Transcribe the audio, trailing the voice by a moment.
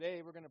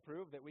Today we're going to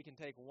prove that we can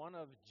take one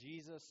of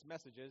Jesus'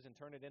 messages and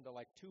turn it into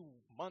like 2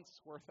 months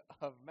worth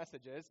of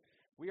messages.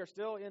 We are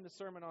still in the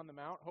Sermon on the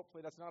Mount.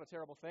 Hopefully that's not a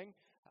terrible thing.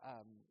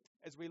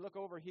 As we look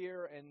over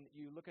here and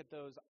you look at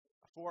those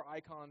 4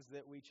 icons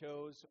that we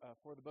chose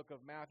for the book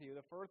of Matthew,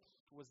 the first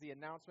was the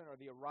announcement or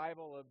the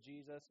arrival of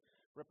Jesus,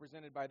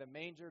 represented by the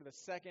manger. The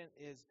second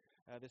is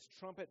this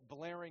trumpet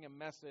blaring a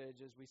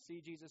message as we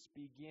see Jesus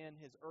begin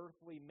his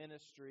earthly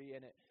ministry,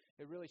 and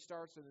it really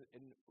starts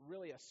in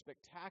really a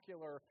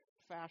spectacular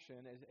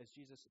fashion as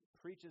Jesus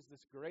preaches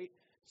this great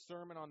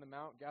Sermon on the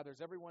Mount,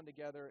 gathers everyone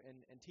together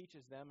and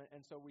teaches them.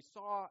 And so we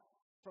saw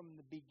from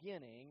the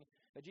beginning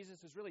that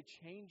Jesus is really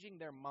changing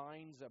their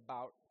minds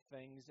about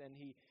things, and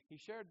he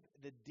shared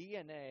the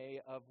DNA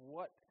of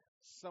what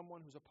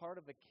someone who's a part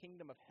of the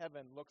kingdom of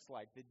heaven looks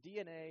like, the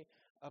DNA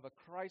of a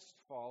Christ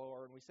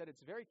follower. And we said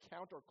it's very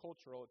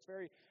countercultural. It's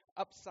very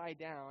upside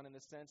down in the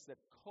sense that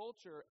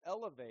culture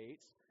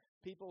elevates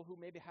people who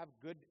maybe have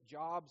good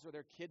jobs or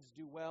their kids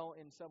do well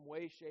in some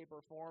way, shape,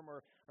 or form,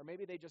 or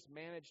maybe they just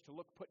manage to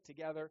look put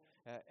together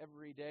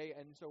every day.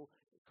 And so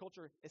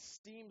culture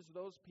esteems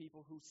those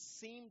people who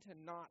seem to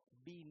not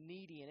be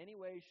needy in any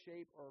way,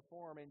 shape, or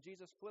form. And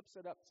Jesus flips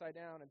it upside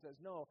down and says,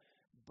 no,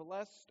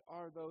 blessed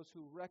are those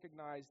who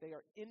recognize they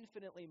are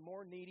infinitely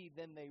more needy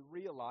than they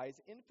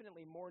realize,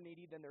 infinitely more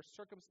needy than their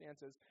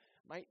circumstances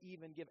might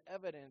even give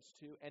evidence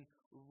to, and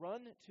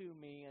run to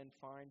me and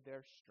find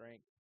their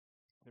strength,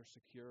 their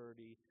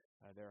security,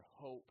 their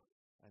hope,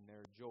 and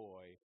their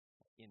joy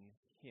in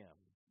Him.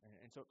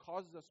 And so it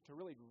causes us to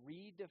really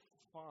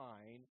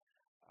redefine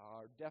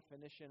our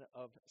definition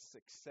of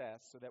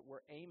success so that we're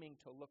aiming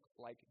to look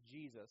like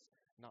Jesus,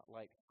 not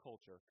like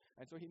culture.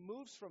 And so he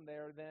moves from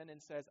there then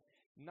and says,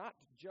 not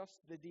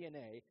just the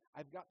DNA,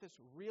 I've got this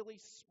really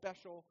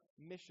special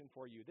mission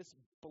for you. This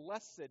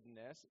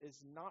blessedness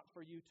is not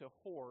for you to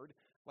hoard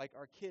like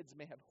our kids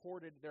may have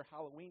hoarded their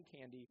Halloween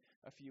candy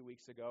a few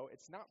weeks ago.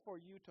 It's not for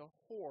you to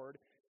hoard.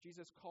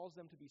 Jesus calls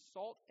them to be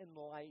salt and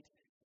light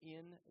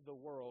in the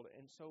world.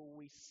 And so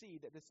we see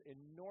that this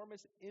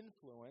enormous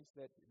influence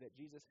that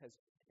Jesus has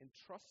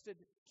entrusted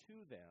to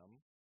them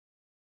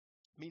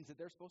means that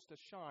they're supposed to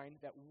shine,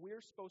 that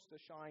we're supposed to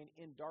shine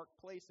in dark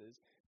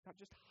places, not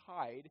just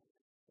hide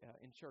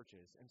in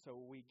churches. And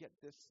so we get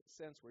this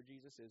sense where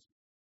Jesus is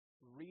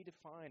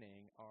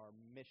redefining our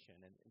mission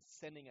and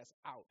sending us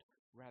out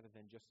rather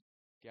than just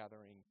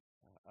gathering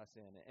us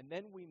in. And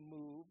then we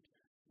moved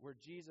where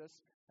Jesus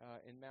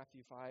in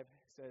Matthew 5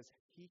 says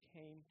he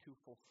came to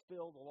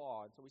fulfill the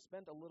law. And so we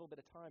spent a little bit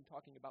of time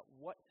talking about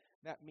what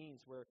that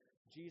means, where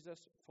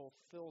Jesus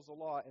fulfills the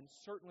law. And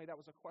certainly that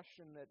was a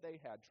question that they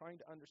had, trying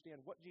to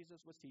understand what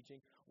Jesus was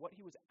teaching, what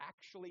he was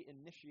actually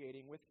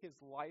initiating with his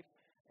life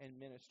and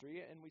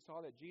ministry. And we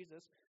saw that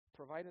Jesus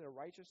provided a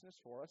righteousness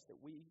for us that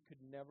we could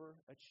never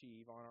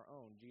achieve on our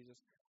own. Jesus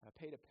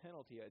paid a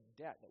penalty, a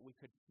debt that we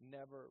could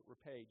never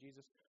repay.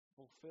 Jesus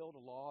fulfilled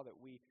a law that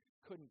we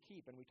couldn't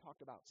keep, and we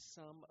talked about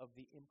some of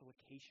the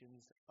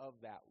implications of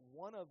that.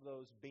 One of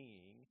those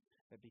being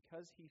that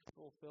because he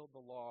fulfilled the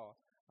law,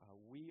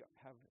 we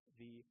have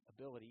the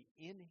ability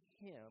in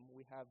him,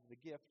 we have the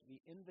gift,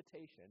 the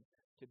invitation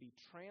to be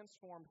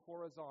transformed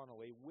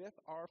horizontally with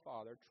our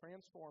Father,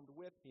 transformed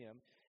with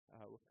him,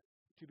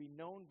 to be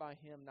known by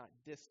him, not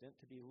distant,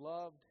 to be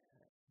loved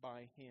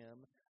by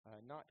him,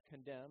 not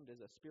condemned as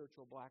a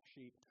spiritual black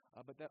sheep,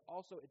 but that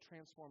also it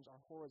transforms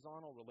our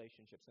horizontal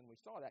relationships. And we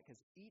saw that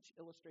because each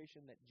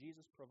illustration that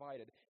Jesus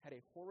provided had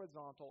a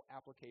horizontal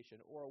application,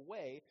 or a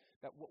way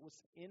that what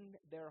was in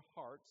their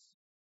hearts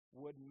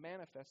would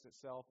manifest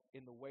itself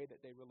in the way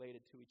that they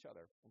related to each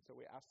other. And so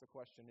we asked the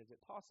question, is it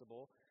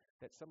possible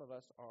that some of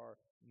us are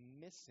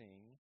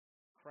missing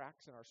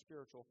cracks in our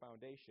spiritual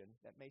foundation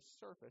that may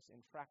surface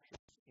in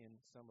fractures in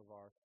some of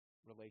our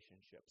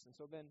relationships? And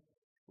so then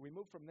we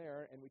moved from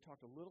there, and we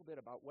talked a little bit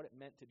about what it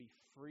meant to be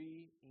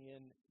free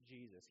in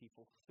Jesus. He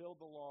fulfilled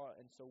the law,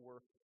 and so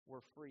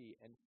we're free.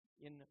 And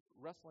in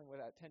wrestling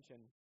with that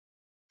tension,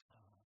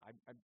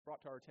 I brought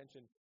to our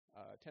attention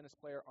tennis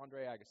player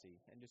Andre Agassi,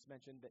 and just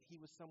mentioned that he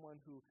was someone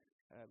who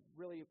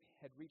really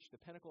had reached the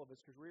pinnacle of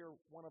his career,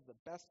 one of the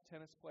best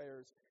tennis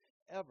players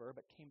ever,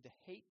 but came to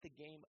hate the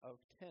game of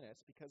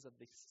tennis because of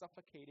the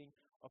suffocating,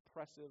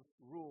 oppressive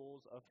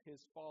rules of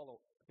his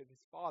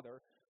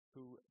father,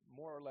 who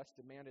more or less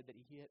demanded that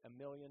he hit 1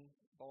 million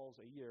balls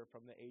a year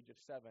from the age of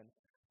 7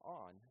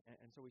 on.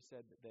 And so we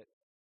said that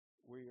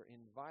we are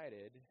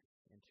invited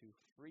into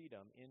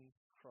freedom in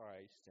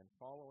Christ, and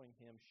following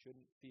him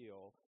shouldn't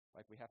feel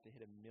like we have to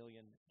hit 1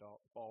 million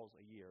balls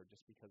a year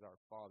just because our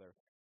Father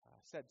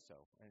said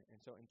so. And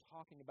so in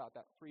talking about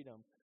that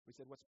freedom, we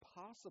said what's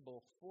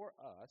possible for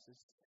us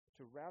is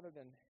to, rather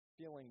than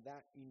feeling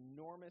that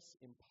enormous,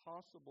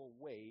 impossible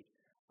weight,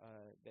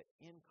 that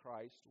in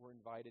Christ we're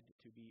invited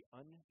to be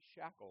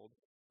unshackled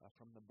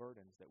from the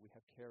burdens that we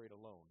have carried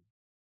alone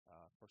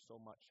for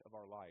so much of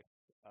our life,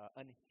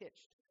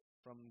 unhitched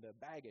from the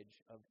baggage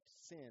of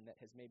sin that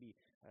has maybe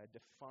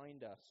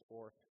defined us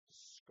or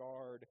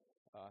scarred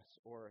us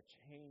or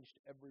changed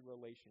every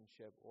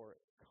relationship or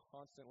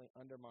constantly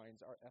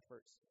undermines our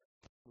efforts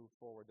move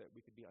forward, that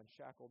we could be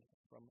unshackled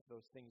from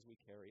those things we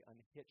carry,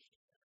 unhitched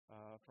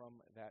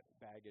from that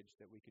baggage,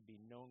 that we could be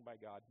known by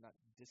God, not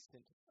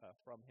distant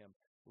from Him,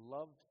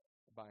 loved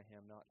by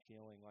Him, not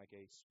feeling like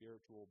a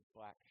spiritual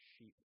black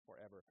sheep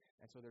forever.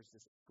 And so there's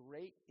this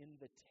great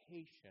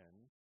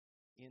invitation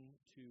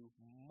into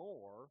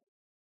more,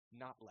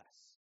 not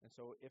less. And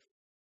so if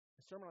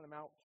the Sermon on the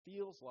Mount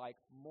feels like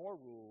more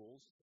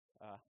rules,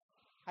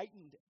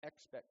 heightened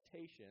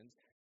expectations,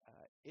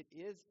 it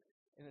is,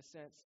 in a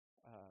sense,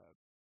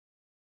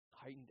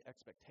 heightened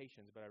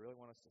expectations, but I really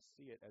want us to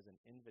see it as an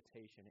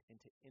invitation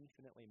into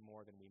infinitely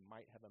more than we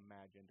might have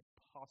imagined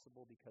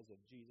possible because of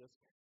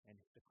Jesus and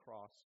the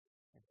cross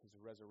and His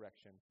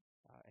resurrection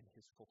and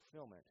His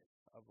fulfillment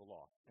of the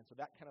law. And so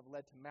that kind of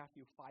led to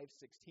Matthew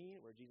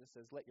 5:16, where Jesus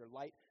says, "Let your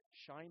light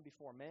shine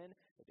before men,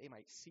 that they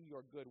might see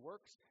your good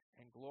works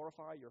and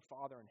glorify your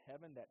Father in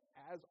heaven." That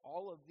as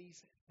all of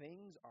these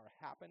things are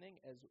happening,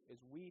 as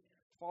we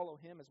follow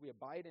Him, as we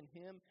abide in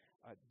Him,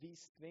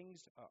 these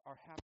things are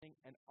happening,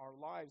 and our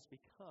lives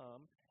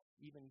become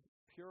even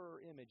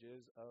purer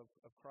images of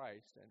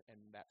Christ,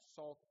 and that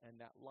salt and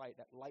that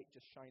light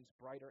just shines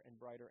brighter and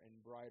brighter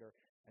and brighter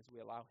as we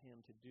allow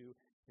Him to do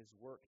His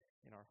work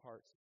in our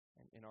hearts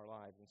and in our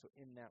lives. And so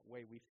in that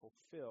way, we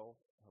fulfill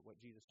what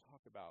Jesus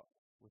talked about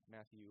with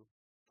Matthew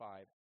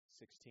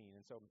 5:16.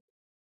 And so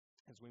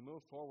as we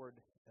move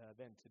forward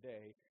then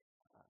today,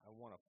 I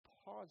want to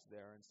pause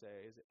there and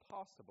say, is it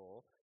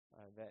possible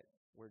that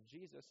where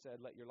Jesus said,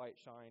 "Let your light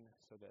shine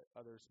so that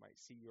others might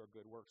see your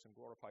good works and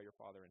glorify your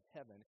Father in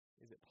heaven,"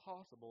 is it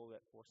possible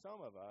that for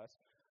some of us,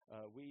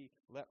 we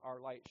let our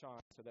light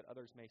shine so that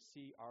others may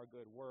see our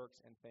good works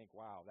and think,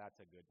 "Wow, that's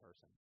a good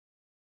person.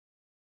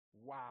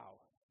 Wow,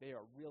 they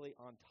are really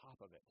on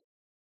top of it.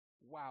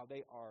 Wow,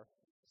 they are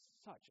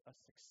such a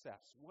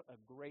success. What a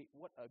good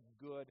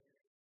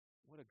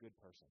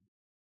person."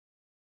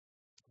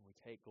 And we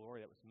take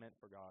glory that was meant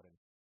for God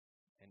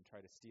and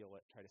try to steal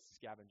it, try to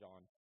scavenge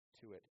on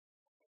to it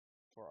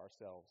for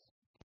ourselves.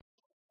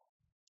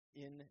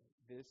 In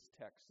this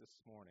text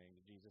this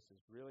morning, Jesus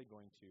is really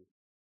going to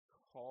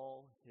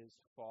call His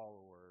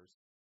followers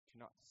to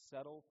not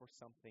settle for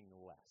something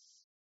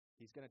less.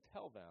 He's going to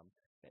tell them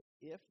that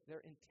if their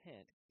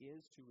intent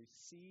is to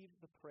receive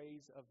the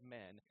praise of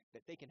men,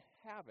 that they can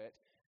have it,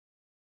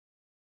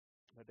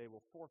 but they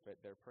will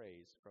forfeit their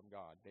praise from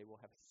God. They will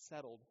have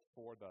settled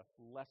for the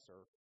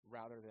lesser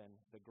rather than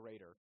the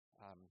greater.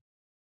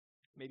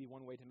 Maybe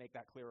one way to make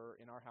that clearer,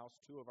 in our house,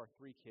 2 of our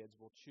 3 kids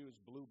will choose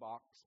Blue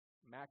Box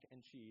mac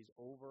and cheese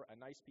over a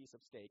nice piece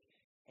of steak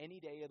any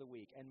day of the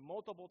week, and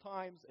multiple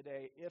times a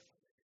day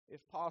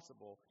if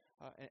possible.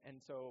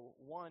 And so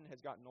one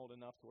has gotten old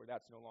enough to where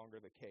that's no longer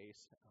the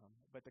case.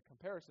 But the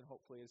comparison,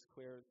 hopefully, is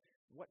clear.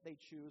 What they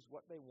choose,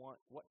 what they want,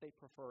 what they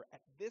prefer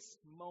at this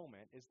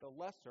moment is the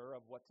lesser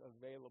of what's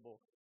available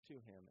to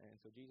him. And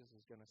so Jesus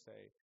is going to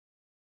say,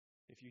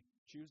 if you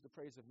choose the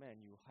praise of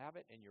men, you will have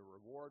it, and your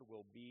reward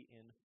will be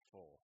in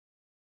full.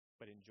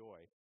 But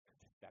enjoy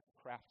that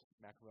Kraft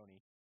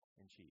macaroni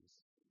and cheese.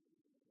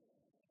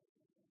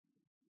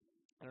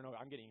 I don't know,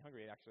 I'm getting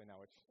hungry actually now,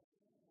 which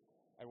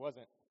I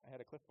wasn't. I had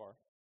a Cliff Bar.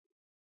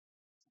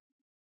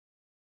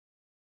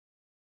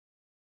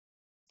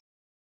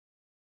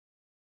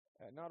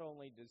 Not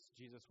only does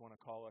Jesus want to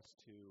call us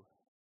to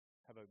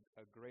have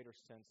a greater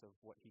sense of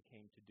what He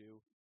came to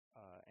do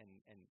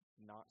and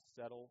not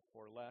settle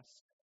for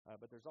less,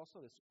 but there's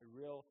also this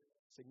real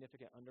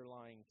significant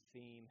underlying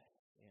theme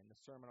in the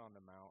Sermon on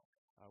the Mount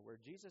where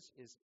Jesus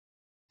is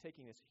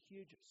taking this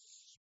huge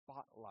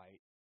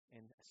spotlight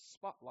and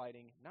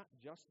spotlighting not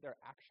just their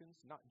actions,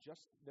 not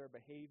just their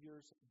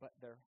behaviors, but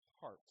their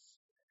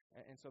hearts.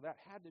 And so that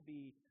had to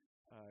be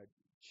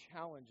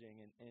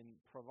challenging and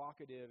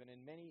provocative, and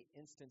in many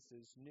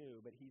instances new,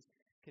 but He's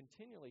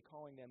continually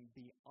calling them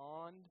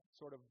beyond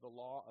sort of the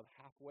law of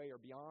halfway, or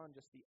beyond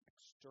just the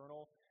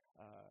external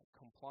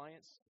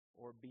compliance,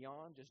 or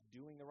beyond just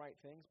doing the right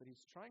things, but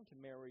He's trying to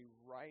marry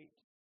right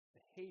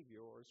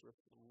behaviors with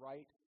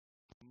right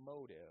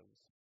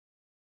motives.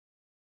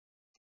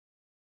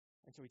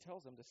 And so He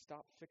tells them to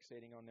stop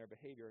fixating on their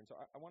behavior. And so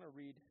I want to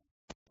read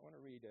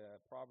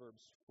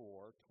Proverbs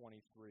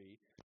 4:23,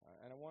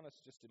 and I want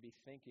us just to be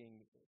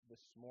thinking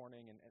this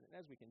morning, and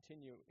as we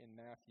continue in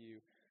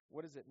Matthew,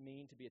 what does it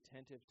mean to be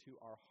attentive to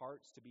our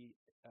hearts, to be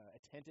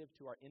attentive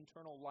to our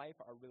internal life,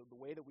 the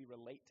way that we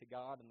relate to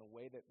God and the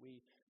way that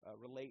we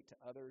relate to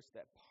others,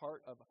 that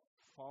part of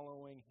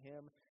following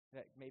Him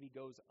that maybe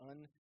goes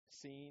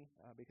unseen,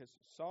 because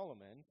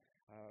Solomon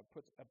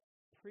puts a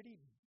pretty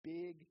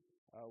big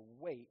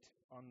weight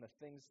on the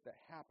things that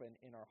happen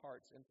in our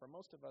hearts. And for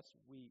most of us,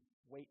 we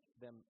weight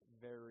them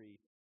very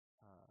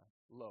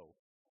low.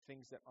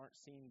 Things that aren't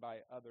seen by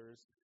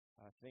others,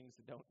 things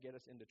that don't get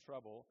us into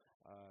trouble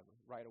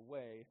right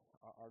away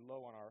are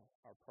low on our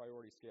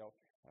priority scale.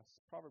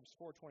 Proverbs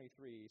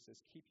 4:23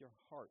 says, "Keep your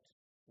heart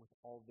with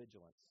all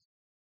vigilance."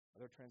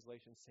 Other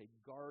translations say,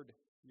 "Guard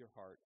your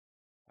heart,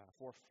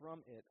 for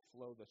from it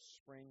flow the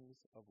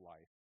springs of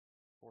life."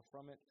 For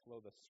from it flow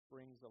the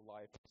springs of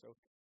life. So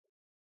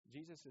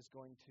Jesus is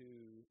going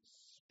to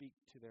speak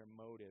to their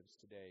motives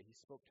today. He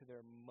spoke to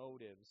their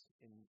motives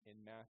in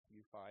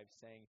Matthew 5,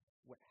 saying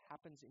what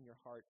happens in your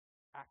heart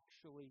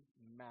actually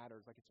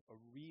matters. Like it's a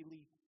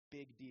really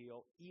big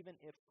deal, even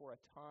if for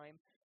a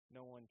time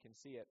no one can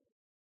see it.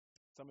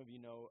 Some of you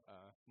know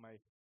my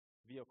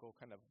vehicle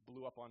kind of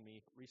blew up on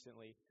me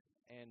recently,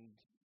 and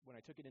when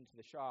I took it into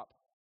the shop,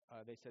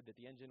 they said that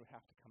the engine would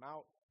have to come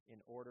out in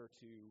order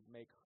to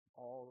make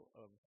all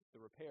of the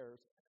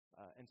repairs.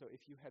 And so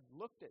if you had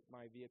looked at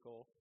my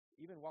vehicle,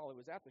 even while it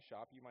was at the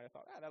shop, you might have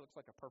thought, that looks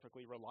like a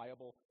perfectly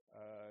reliable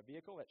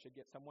vehicle that should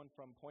get someone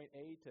from point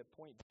A to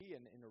point B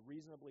in a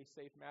reasonably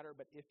safe manner.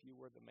 But if you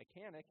were the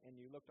mechanic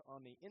and you looked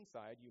on the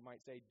inside, you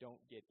might say,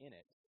 don't get in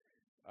it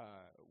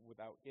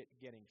without it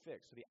getting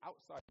fixed. So the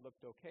outside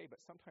looked okay, but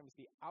sometimes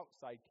the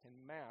outside can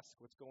mask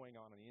what's going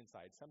on the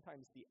inside.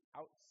 Sometimes the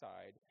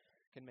outside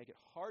can make it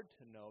hard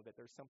to know that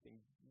there's something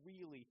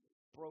really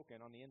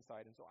broken on the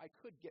inside. And so I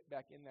could get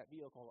back in that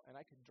vehicle and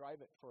I could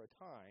drive it for a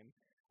time,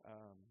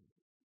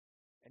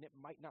 and it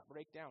might not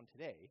break down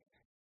today,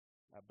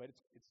 but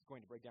it's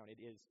going to break down. It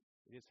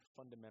is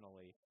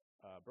fundamentally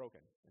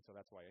broken, and so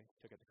that's why I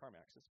took it to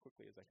CarMax as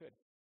quickly as I could.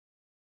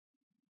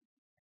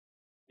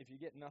 If you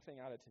get nothing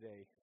out of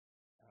today,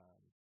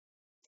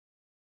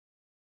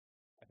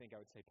 I think I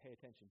would say pay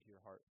attention to your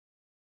heart.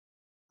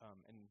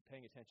 And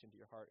paying attention to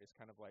your heart is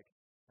kind of like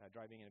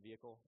driving in a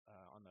vehicle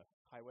on the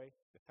highway.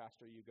 The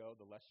faster you go,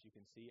 the less you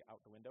can see out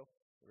the window.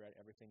 Right?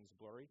 Everything's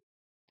blurry.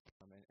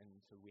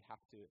 And so we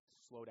have to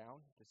slow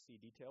down to see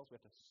details.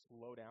 We have to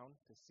slow down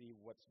to see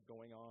what's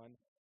going on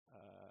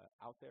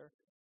out there.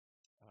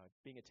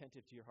 Being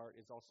attentive to your heart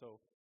is also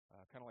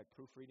kind of like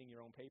proofreading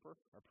your own paper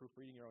or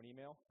proofreading your own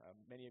email.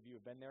 Many of you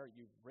have been there.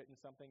 You've written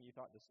something. You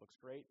thought this looks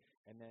great.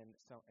 And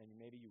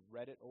maybe you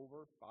read it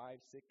over 5,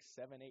 6,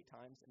 7, 8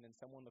 times. And then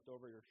someone looked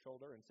over your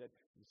shoulder and said,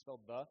 you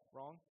spelled the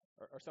wrong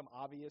or some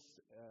obvious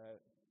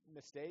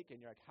mistake.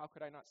 And you're like, how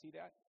could I not see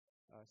that?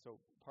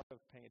 So part of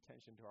paying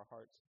attention to our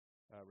hearts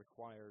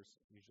requires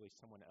usually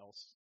someone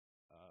else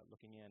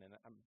looking in. And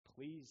I'm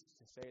pleased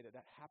to say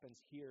that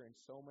happens here in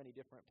so many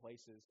different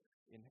places,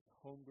 in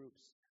home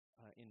groups,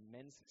 in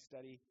men's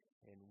study,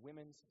 in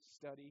women's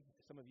study.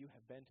 Some of you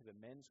have been to the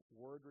men's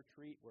word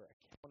retreat where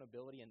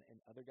accountability and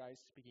other guys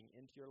speaking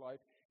into your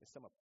life is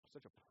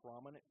such a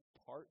prominent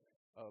part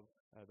of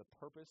the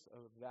purpose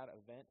of that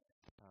event.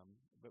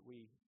 But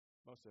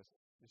most of us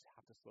just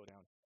have to slow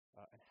down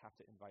and have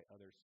to invite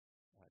others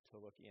to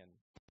look in.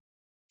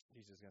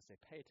 Jesus is going to say,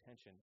 pay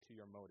attention to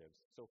your motives.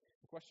 So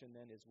the question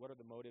then is, what are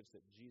the motives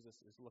that Jesus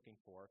is looking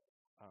for?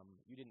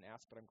 You didn't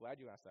ask, but I'm glad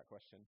you asked that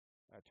question.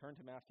 Turn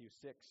to Matthew 6,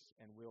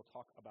 and we'll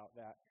talk about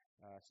that.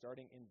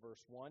 Starting in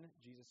verse 1,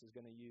 Jesus is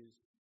going to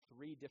use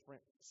 3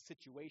 different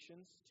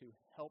situations to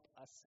help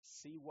us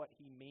see what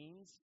he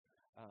means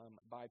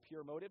by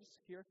pure motives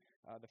here.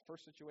 The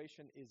first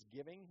situation is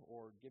giving,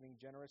 or giving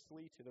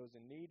generously to those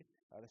in need.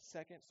 The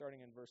second,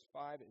 starting in verse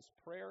 5, is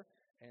prayer.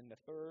 And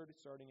the third,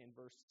 starting in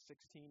verse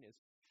 16, is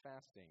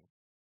fasting.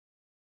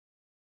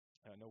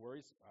 No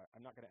worries.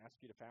 I'm not going to ask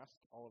you to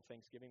fast all of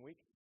Thanksgiving week.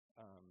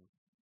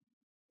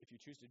 If you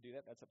choose to do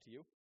that, that's up to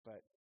you,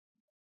 but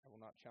I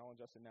will not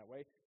challenge us in that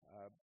way.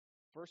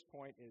 First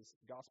point is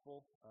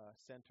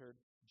gospel-centered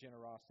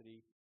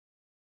generosity.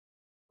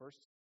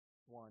 Verse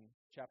 1,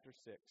 chapter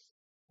 6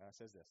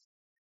 says this: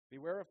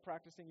 beware of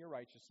practicing your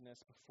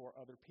righteousness before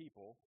other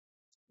people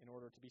in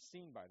order to be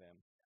seen by them,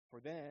 for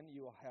then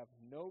you will have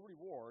no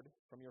reward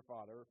from your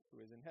Father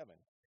who is in heaven.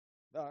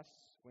 Thus,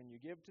 when you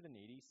give to the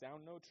needy,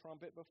 sound no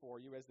trumpet before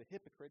you, as the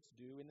hypocrites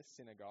do in the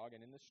synagogue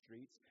and in the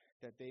streets,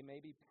 that they may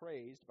be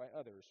praised by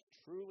others.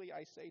 Truly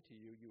I say to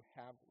you, they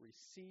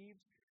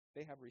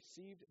have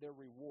received their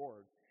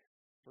reward.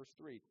 Verse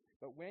 3,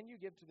 but when you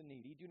give to the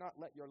needy, do not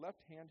let your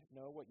left hand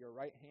know what your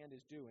right hand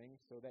is doing,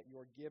 so that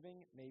your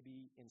giving may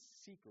be in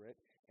secret,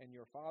 and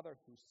your Father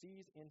who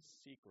sees in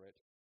secret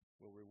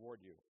will reward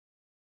you.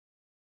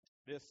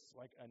 This,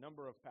 like a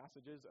number of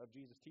passages of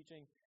Jesus'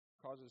 teaching,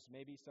 causes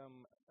maybe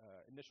some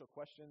initial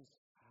questions.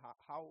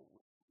 How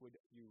would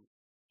you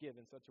give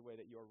in such a way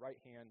that your right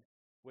hand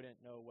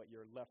wouldn't know what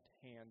your left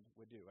hand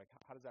would do? Like,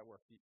 how does that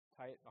work? Do you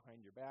tie it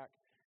behind your back?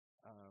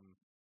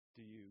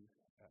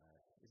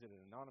 Is it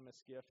an anonymous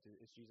gift?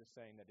 Is Jesus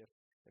saying that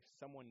if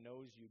someone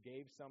knows you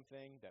gave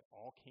something, that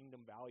all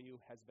kingdom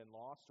value has been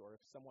lost? Or if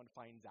someone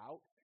finds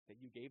out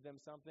that you gave them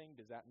something,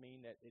 does that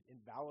mean that it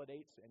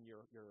invalidates and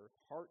your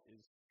heart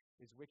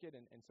is wicked?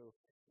 And so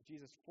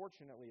Jesus,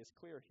 fortunately, is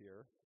clear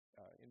here.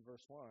 In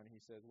verse 1, he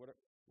says,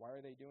 why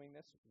are they doing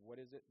this? What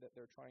is it that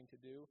they're trying to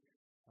do?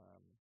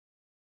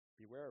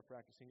 Beware of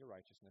practicing your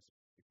righteousness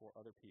before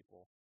other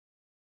people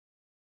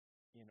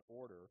in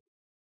order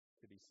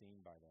to be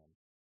seen by them.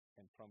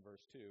 And from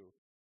verse 2,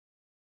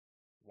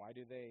 why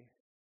do they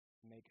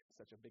make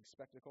such a big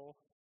spectacle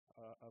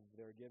of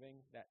their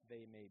giving? That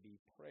they may be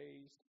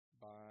praised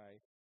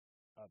by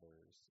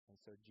others. And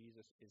so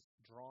Jesus is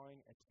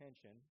drawing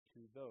attention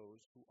to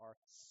those who are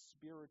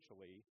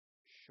spiritually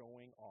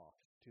showing off.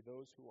 To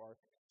those who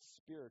are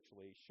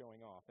spiritually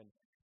showing off. And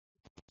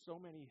so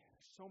many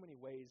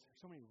ways,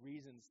 so many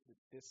reasons that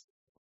this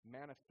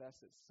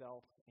manifests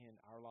itself in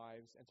our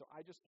lives. And so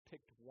I just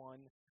picked one,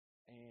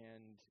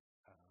 and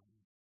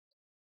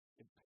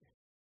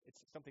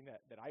it's something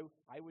that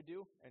I would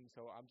do. And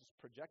so I'm just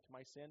project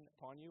my sin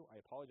upon you. I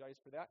apologize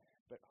for that,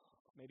 but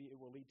maybe it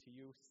will lead to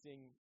you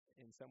seeing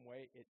in some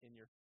way it in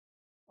your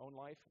own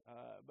life.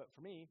 But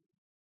for me,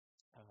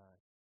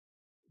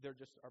 there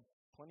just are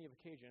plenty of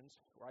occasions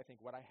where I think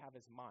what I have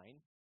is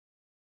mine.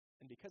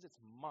 And because it's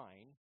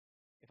mine,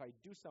 if I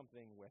do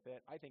something with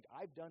it, I think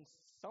I've done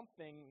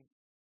something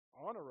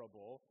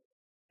honorable,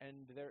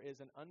 and there is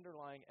an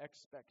underlying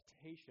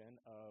expectation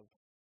of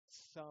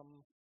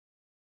some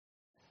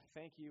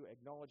thank you,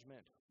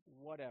 acknowledgement,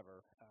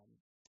 whatever.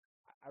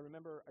 I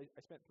remember I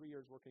spent 3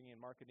 years working in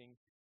marketing,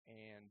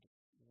 and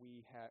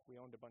we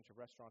owned a bunch of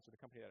restaurants, or the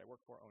company that I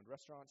worked for owned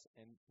restaurants,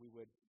 and we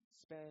would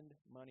spend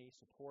money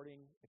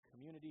supporting the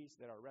communities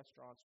that our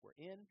restaurants were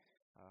in,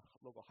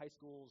 local high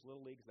schools,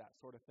 little leagues, that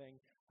sort of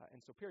thing. And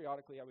so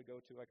periodically I would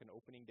go to like an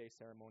opening day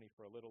ceremony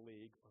for a little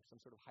league or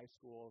some sort of high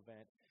school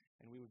event,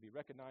 and we would be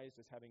recognized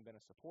as having been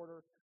a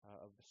supporter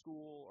of the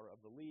school or of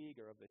the league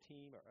or of the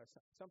team or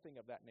something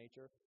of that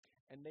nature.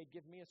 And they'd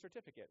give me a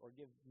certificate or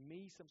give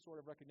me some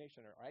sort of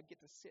recognition, or I'd get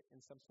to sit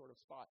in some sort of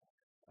spot.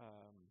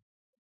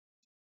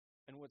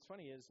 And what's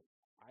funny is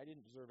I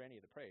didn't deserve any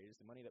of the praise.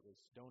 The money that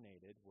was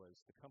donated was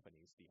the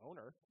company's. The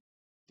owner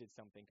did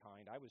something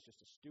kind. I was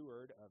just a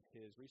steward of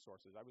his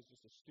resources. I was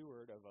just a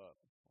steward of a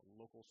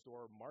local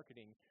store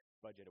marketing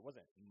budget. It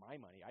wasn't my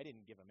money. I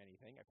didn't give him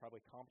anything. I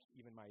probably comped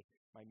even my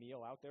meal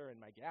out there and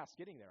my gas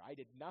getting there. I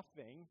did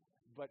nothing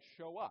but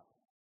show up.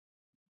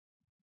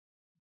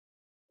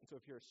 And so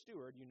if you're a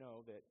steward, you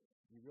know that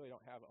you really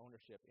don't have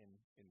ownership in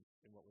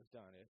what was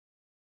done.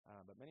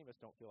 But many of us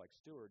don't feel like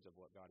stewards of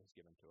what God has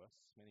given to us.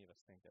 Many of us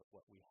think that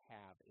what we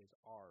have is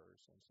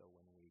ours. And so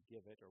when we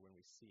give it, or when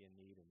we see a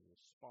need and we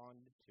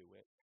respond to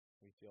it,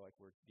 we feel like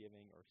we're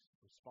giving or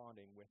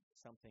responding with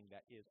something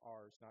that is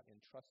ours, not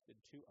entrusted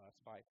to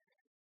us by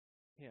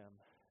Him.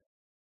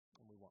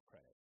 And we want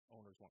credit.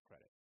 Owners want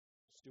credit.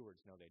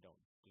 Stewards know they don't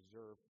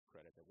deserve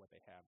credit, that what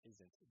they have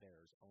isn't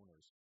theirs.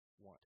 Owners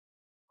want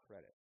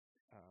credit.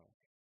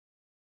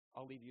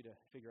 I'll leave you to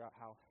figure out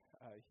how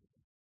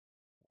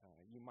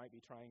you might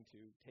be trying to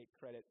take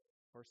credit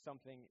for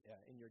something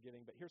in your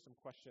giving, but here's some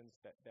questions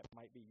that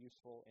might be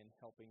useful in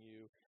helping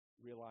you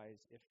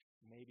realize if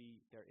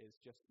maybe there is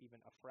just even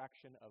a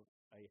fraction of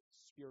a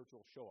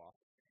spiritual show-off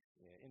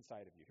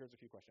inside of you. Here's a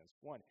few questions.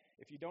 1,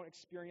 if you don't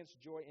experience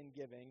joy in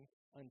giving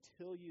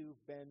until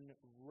you've been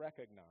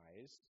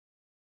recognized,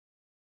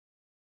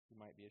 you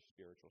might be a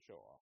spiritual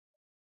show-off.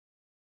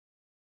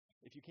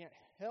 If you can't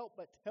help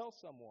but tell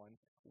someone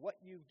what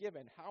you've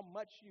given, how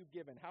much you've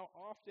given, how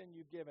often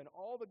you've given,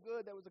 all the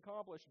good that was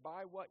accomplished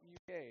by what you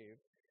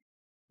gave,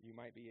 you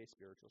might be a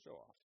spiritual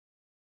show-off.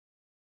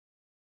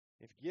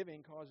 If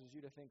giving causes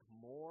you to think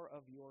more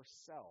of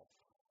yourself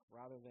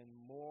rather than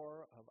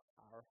more of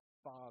our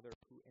Father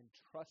who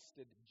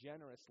entrusted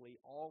generously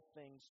all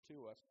things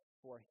to us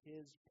for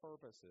His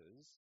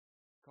purposes,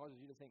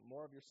 causes you to think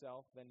more of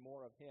yourself than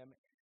more of Him,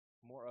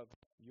 more of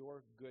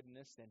your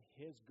goodness than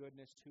His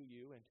goodness to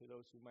you and to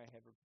those who might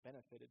have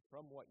benefited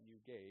from what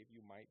you gave,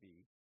 you might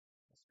be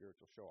a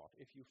spiritual show-off.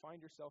 If you find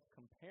yourself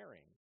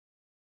comparing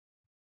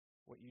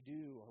what you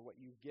do or what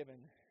you've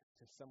given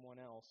to someone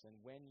else, and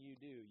when you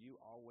do, you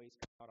always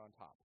come out on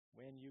top.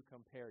 When you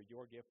compare,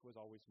 your gift was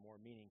always more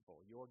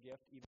meaningful. Your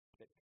gift, even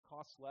if it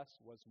costs less,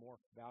 was more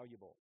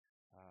valuable.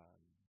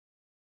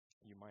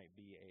 You might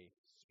be a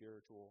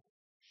spiritual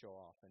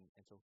show-off.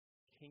 And so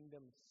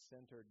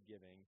kingdom-centered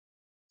giving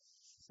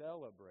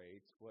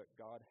celebrates what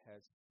God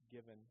has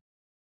given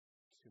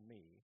to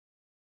me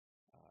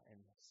and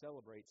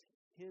celebrates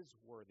His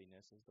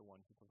worthiness as the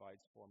one who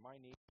provides for my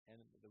need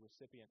and the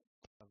recipient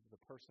of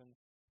the person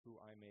who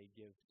I may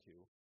give to.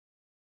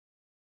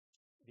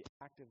 The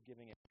act of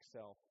giving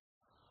itself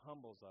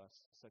humbles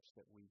us such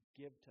that we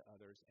give to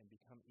others and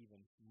become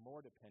even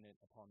more dependent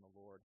upon the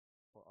Lord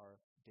for our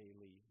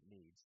daily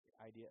needs. The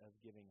idea of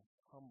giving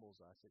humbles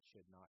us. It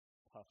should not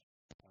puff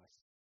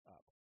us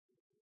up.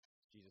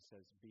 Jesus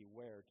says,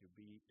 beware,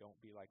 don't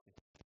be like the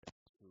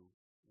hypocrites who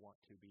want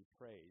to be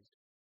praised.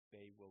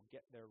 They will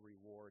get their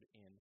reward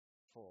in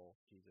full.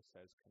 Jesus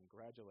says,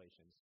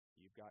 congratulations,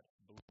 you've got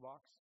Blue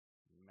Box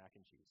mac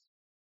and cheese.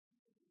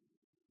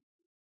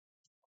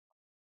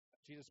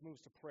 Jesus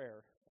moves to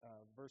prayer,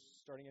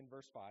 starting in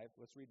verse 5.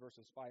 Let's read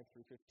verses 5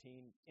 through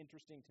 15.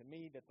 Interesting to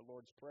me that the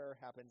Lord's Prayer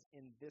happens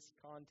in this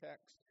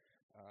context,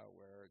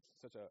 where it's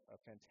such a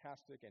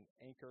fantastic and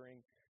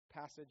anchoring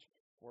passage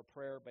for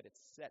prayer, but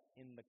it's set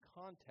in the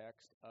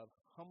context of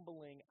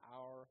humbling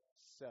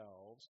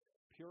ourselves,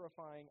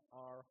 purifying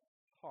our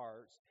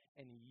hearts,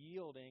 and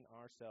yielding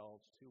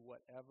ourselves to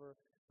whatever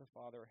the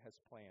Father has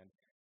planned.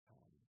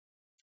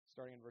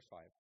 Starting in verse 5,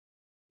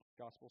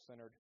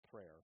 gospel-centered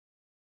prayer.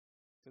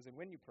 It says, and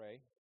when you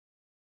pray,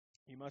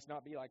 you must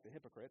not be like the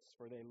hypocrites,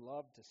 for they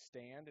love to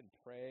stand and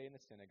pray in the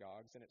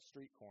synagogues and at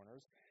street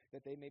corners,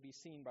 that they may be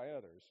seen by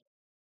others.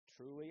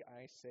 Truly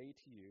I say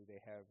to you,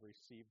 they have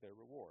received their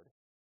reward.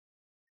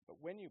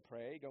 But when you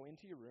pray, go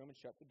into your room and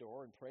shut the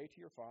door and pray to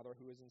your Father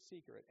who is in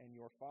secret, and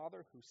your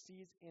Father who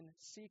sees in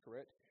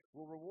secret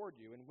will reward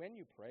you. And when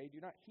you pray, do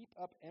not heap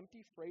up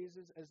empty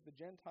phrases as the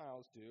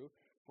Gentiles do,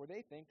 for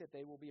they think that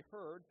they will be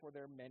heard for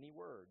their many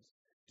words.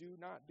 Do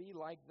not be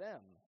like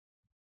them,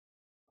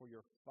 for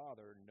your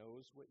Father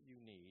knows what you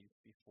need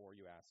before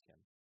you ask him.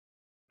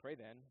 Pray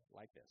then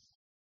like this.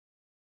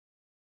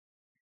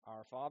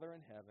 Our Father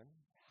in heaven,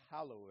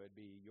 hallowed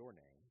be your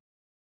name.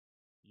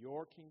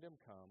 Your kingdom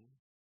come,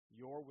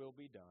 your will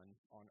be done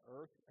on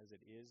earth as it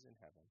is in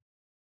heaven.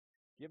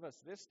 Give us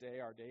this day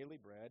our daily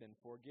bread, and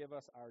forgive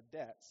us our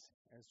debts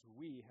as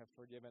we have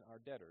forgiven our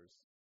debtors.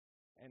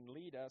 And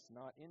lead us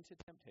not into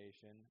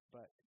temptation,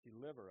 but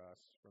deliver us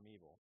from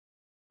evil.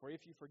 For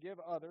if you forgive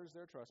others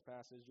their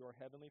trespasses, your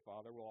heavenly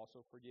Father will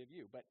also forgive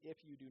you. But if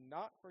you do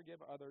not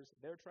forgive others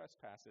their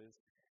trespasses,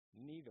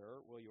 neither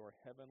will your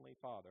heavenly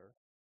Father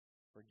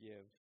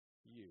forgive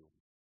you.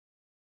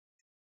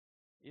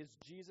 Is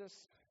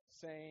Jesus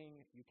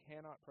saying you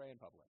cannot pray in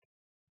public?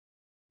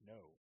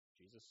 No.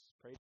 Jesus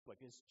prayed in public.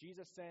 Is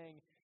Jesus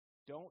saying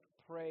don't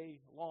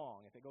pray long?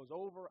 If it goes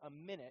over a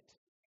minute,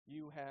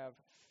 you have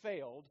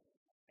failed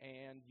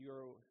and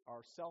you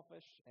are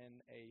selfish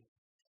and a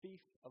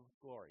thief of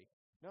glory.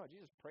 No,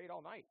 Jesus prayed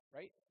all night,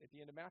 right? At the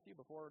end of Matthew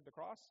before the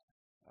cross.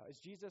 Is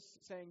Jesus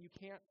saying you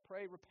can't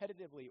pray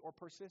repetitively or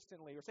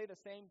persistently or say the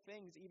same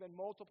things even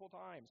multiple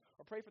times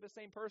or pray for the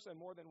same person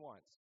more than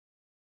once?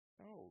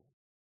 No.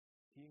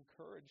 He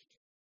encouraged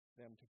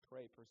them to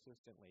pray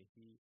persistently.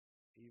 He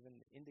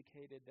even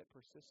indicated that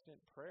persistent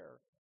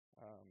prayer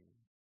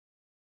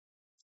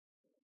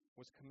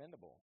was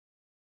commendable.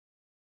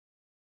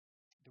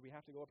 Do we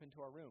have to go up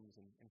into our rooms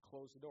and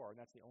close the door, and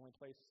that's the only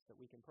place that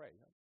we can pray?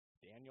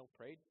 Daniel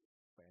prayed,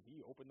 and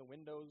he opened the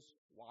windows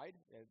wide.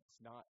 It's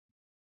not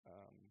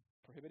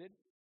prohibited.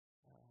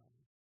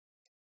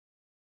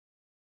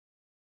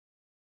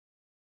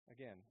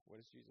 Again,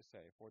 what does Jesus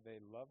say? For they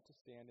love to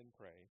stand and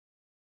pray,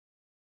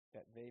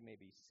 that they may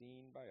be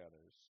seen by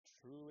others.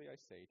 Truly I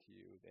say to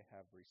you, they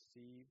have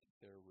received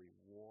their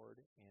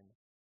reward in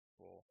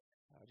full.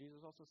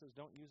 Jesus also says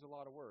don't use a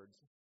lot of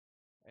words.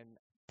 And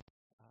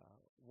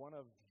one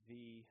of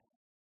the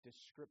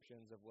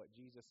descriptions of what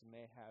Jesus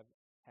may have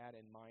had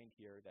in mind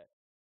here that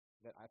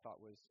I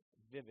thought was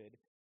vivid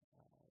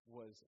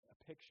was a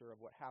picture of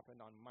what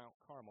happened on Mount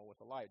Carmel with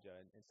Elijah.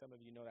 And some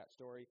of you know that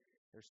story.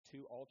 There's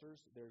two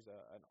altars. There's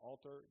an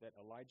altar that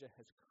Elijah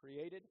has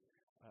created.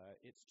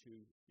 It's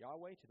to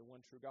Yahweh, to the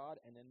one true God.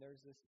 And then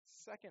there's this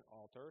second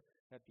altar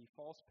that the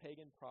false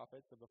pagan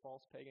prophets of the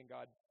false pagan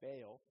god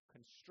Baal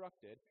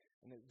constructed.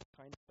 And it's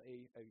kind of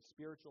a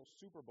spiritual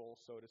Super Bowl,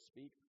 so to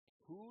speak,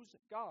 whose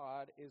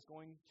God is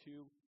going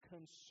to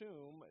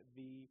consume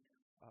the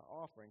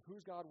offering,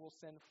 whose God will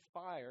send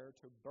fire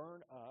to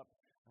burn up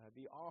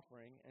the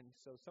offering. And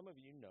so some of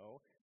you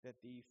know that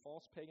the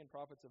false pagan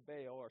prophets of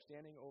Baal are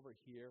standing over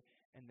here,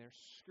 and they're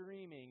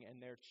screaming,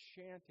 and they're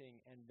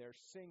chanting, and they're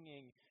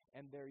singing,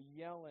 and they're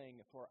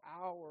yelling for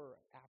hour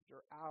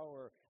after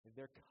hour.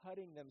 They're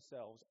cutting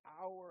themselves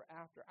hour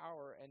after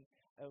hour, and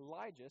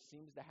Elijah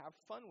seems to have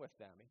fun with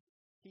them.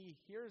 He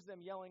hears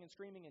them yelling and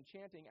screaming and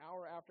chanting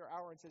hour after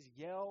hour and says,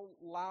 yell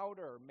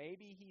louder.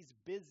 Maybe he's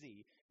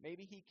busy.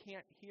 Maybe he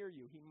can't hear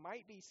you. He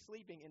might be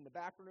sleeping in the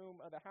back room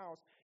of the house.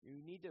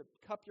 You need to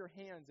cup your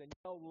hands and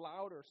yell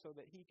louder so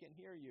that he can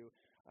hear you.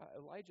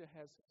 Elijah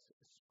has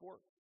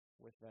sport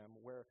with them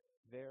where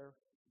their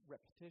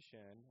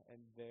repetition and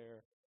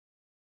their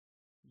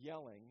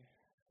yelling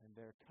and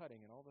their cutting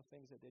and all the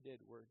things that they did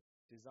were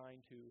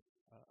designed to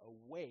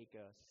awake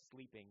a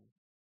sleeping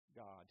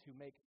God, to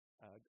make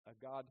a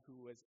God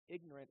who was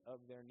ignorant of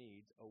their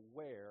needs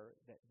aware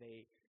that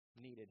they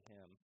needed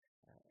him.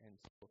 And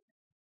so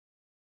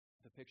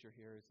the picture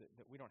here is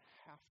that we don't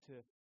have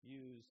to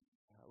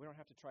we don't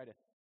have to try to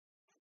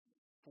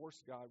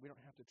force God. We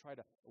don't have to try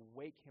to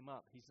wake him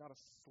up. He's not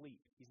asleep.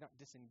 He's not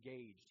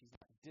disengaged. He's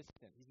not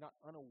distant. He's not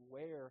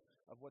unaware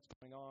of what's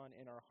going on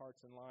in our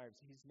hearts and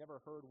lives. He's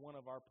never heard one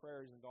of our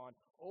prayers and gone,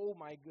 oh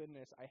my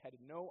goodness, I had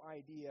no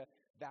idea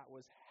that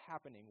was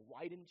happening.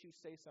 Why didn't you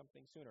say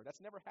something sooner?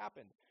 That's never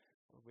happened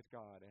with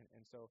God.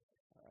 And so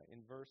in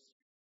verse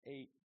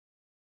 8,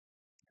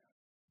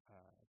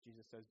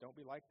 Jesus says, don't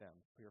be like them,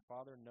 for your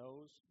Father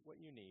knows what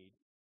you need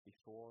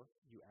before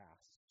you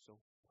ask.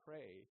 So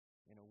pray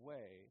in a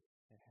way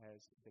that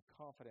has the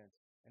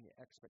confidence and the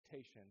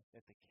expectation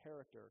that the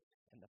character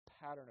and the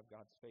pattern of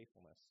God's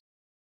faithfulness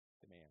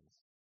demands.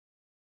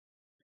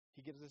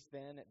 He gives us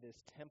then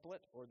this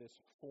template or this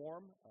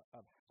form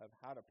of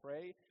how to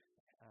pray.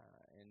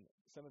 And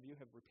some of you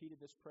have repeated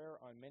this prayer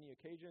on many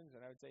occasions,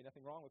 and I would say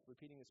nothing wrong with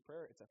repeating this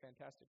prayer. It's a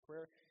fantastic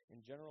prayer.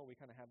 In general, we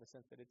kind of have the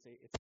sense that it's a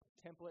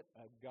template,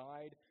 a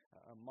guide,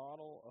 a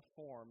model, a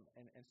form.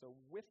 And so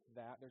with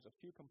that, there's a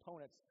few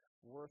components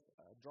worth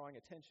drawing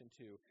attention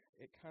to.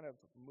 It kind of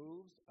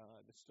moves.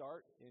 The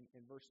start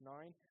in verse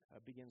 9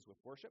 begins with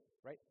worship,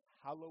 right?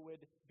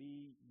 Hallowed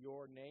be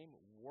your name,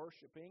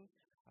 worshiping.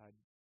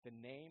 the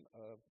name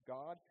of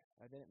God.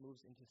 Then it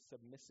moves into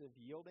submissive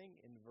yielding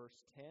in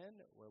verse 10,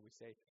 where we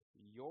say,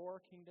 your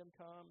kingdom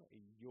come,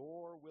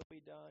 your will be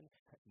done,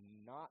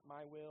 not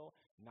my will,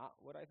 not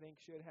what I think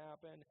should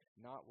happen,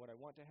 not what I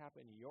want to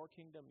happen, your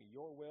kingdom,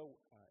 your will.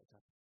 It's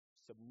a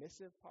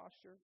submissive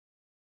posture.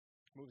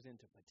 Moves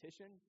into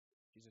petition.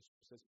 Jesus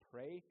says,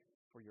 pray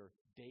for your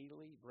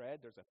daily bread.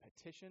 There's a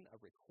petition, a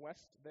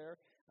request there.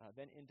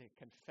 Then into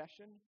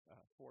confession,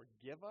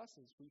 forgive us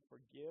as we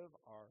forgive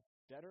our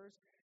debtors.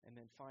 And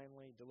then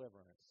finally,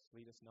 deliverance.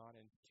 Lead us not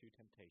into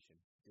temptation.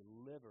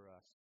 Deliver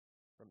us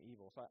from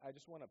evil. So I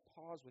just want to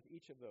pause with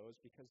each of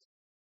those, because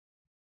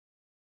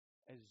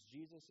as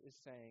Jesus is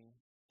saying,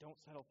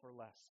 don't settle for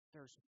less.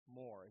 There's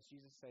more. As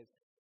Jesus says,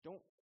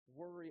 don't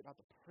worry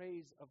about the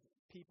praise of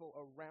people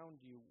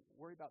around you.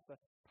 Worry about the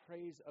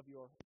praise of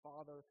your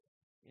Father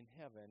in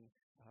heaven.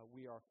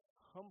 We are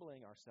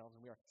humbling ourselves,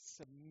 and we are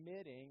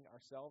submitting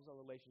ourselves, our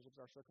relationships,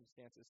 our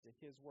circumstances to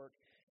His work.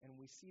 And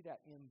we see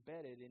that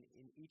embedded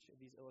in each of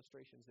these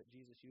illustrations that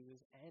Jesus uses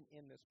and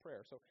in this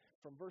prayer. So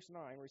from verse 9,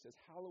 where he says,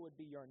 hallowed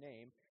be your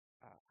name,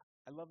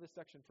 I love this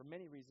section for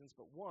many reasons,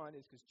 but one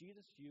is because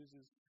Jesus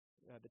uses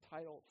the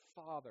title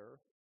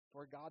Father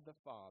for God the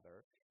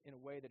Father in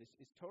a way that is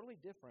totally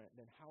different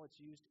than how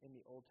it's used in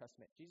the Old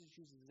Testament. Jesus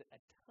uses it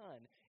a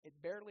ton. It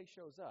barely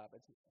shows up.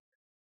 It's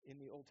in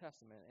the Old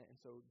Testament.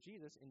 And so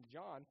Jesus, in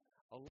John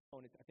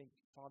alone, I think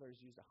Father is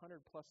used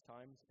 100 plus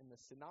times. In the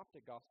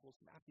Synoptic Gospels,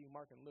 Matthew,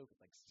 Mark, and Luke, it's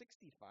like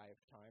 65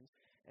 times.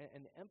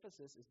 And the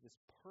emphasis is this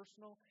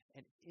personal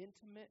and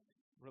intimate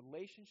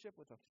relationship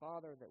with a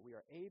Father that we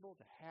are able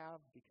to have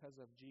because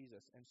of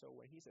Jesus. And so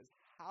when he says,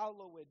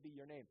 hallowed be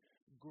your name,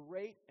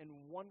 great and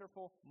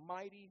wonderful,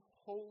 mighty,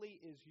 holy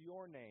is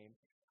your name,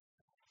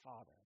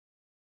 Father,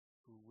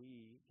 who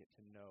we get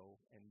to know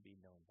and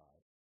be known by,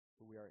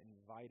 who we are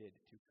invited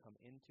to come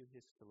into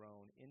his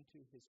throne,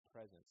 into his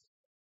presence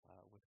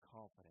with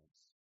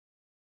confidence.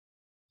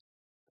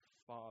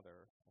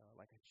 Father,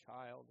 like a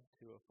child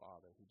to a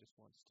father who just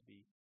wants to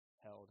be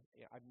held.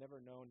 I've never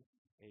known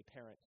a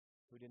parent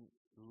who didn't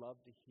love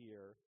to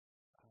hear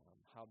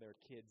how their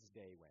kid's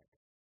day went.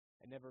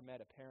 I never met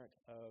a parent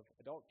of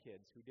adult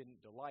kids who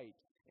didn't delight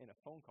in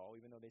a phone call,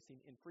 even though they seem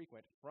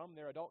infrequent, from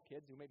their adult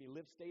kids who maybe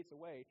live states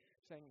away,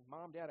 saying,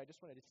 Mom, Dad, I just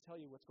wanted to tell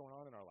you what's going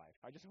on in our life.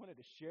 I just wanted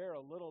to share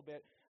a little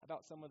bit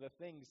about some of the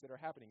things that are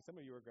happening. Some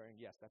of you are going,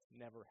 yes, that's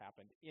never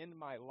happened in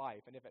my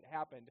life. And if it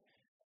happened,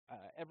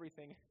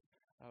 everything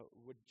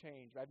would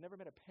change. But I've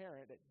never met a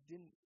parent that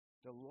didn't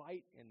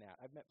delight in that.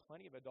 I've met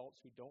plenty of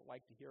adults who don't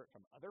like to hear it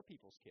from other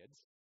people's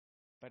kids,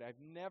 but I've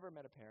never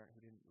met a parent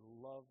who didn't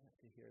love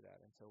to hear that.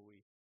 And so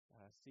we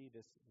see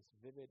this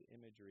vivid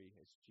imagery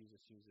as Jesus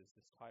uses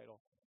this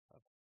title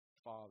of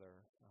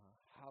Father,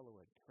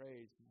 hallowed,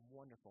 praised,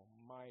 wonderful,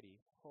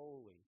 mighty,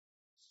 holy,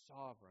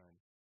 sovereign,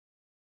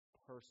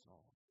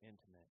 personal,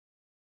 intimate,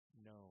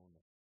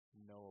 known,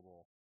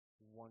 knowable,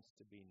 wants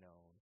to be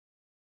known,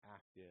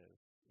 active,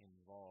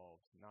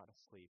 involved, not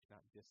asleep,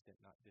 not distant,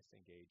 not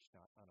disengaged,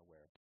 not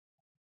unaware.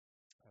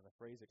 The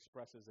phrase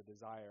expresses a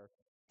desire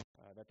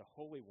that the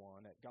Holy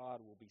One, that God,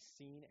 will be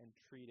seen and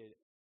treated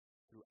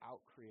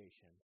throughout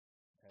creation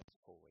as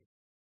holy.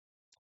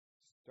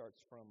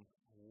 Starts from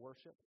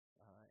worship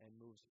and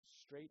moves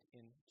straight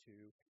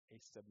into a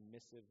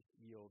submissive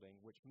yielding,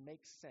 which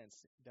makes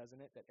sense, doesn't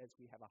it? That as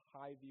we have a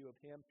high view of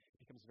him, it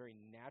becomes very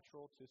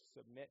natural to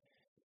submit.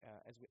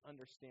 As we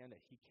understand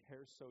that he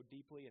cares so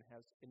deeply and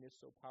is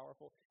so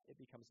powerful, it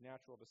becomes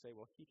natural to say,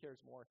 well, he cares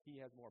more, he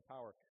has more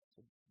power,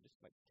 so just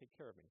like take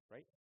care of me,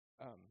 right?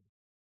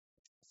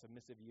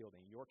 Submissive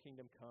yielding. Your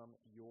kingdom come,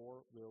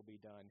 your will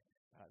be done.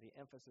 The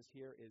emphasis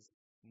here is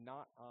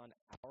not on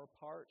our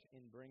part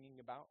in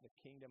bringing about the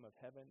kingdom of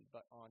heaven,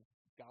 but on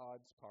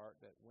God's part,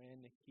 that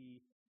when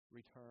he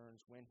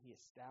returns, when he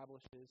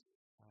establishes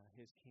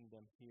his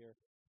kingdom here,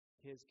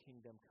 his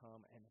kingdom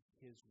come, and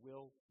his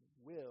will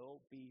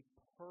be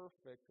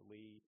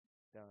perfectly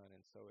done.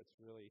 And so it's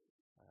really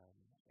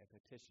a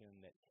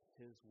petition that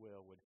his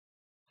will would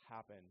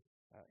happen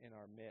in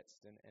our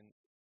midst. And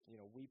you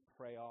know, we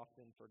pray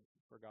often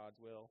for God's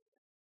will.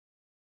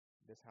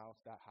 This house,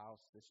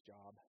 this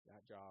job,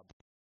 that job.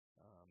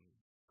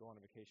 Go on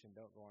a vacation,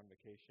 don't go on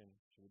vacation.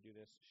 Should we do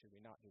this? Should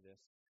we not do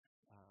this?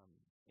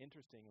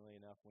 Interestingly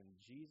enough, when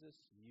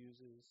Jesus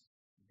uses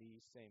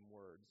these same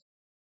words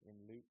in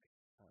Luke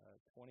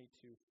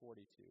 22:42,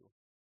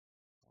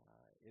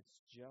 it's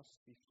just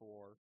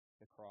before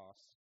the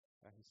cross.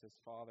 He says,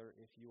 Father,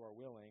 if you are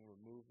willing,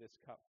 remove this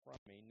cup from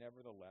me.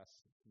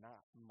 Nevertheless,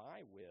 not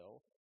my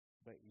will,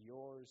 but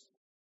yours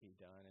be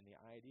done. And the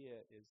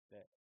idea is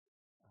that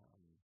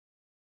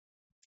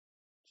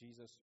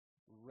Jesus'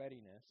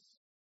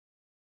 readiness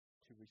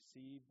to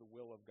receive the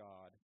will of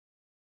God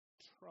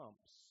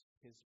trumps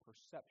his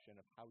perception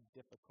of how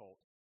difficult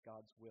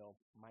God's will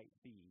might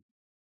be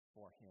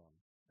for him.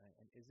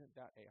 And isn't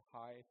that a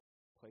high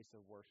place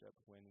of worship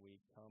when we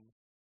come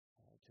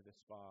to the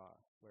spa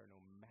where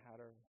no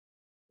matter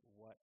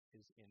what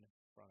is in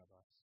front of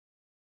us,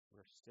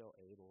 we're still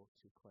able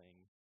to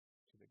cling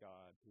to the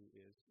God who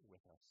is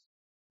with us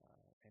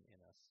and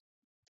in us.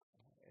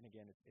 And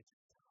again, it's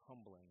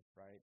humbling,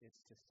 right?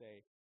 It's to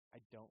say, I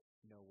don't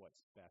know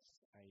what's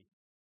best. I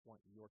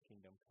want your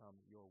kingdom come,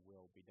 your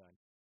will be done.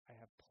 I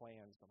have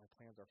plans, but my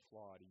plans are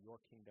flawed.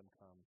 Your kingdom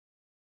come,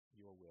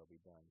 your will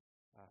be done.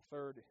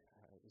 Third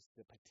is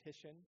the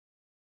petition.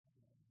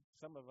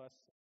 Some of us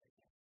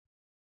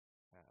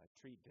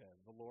treat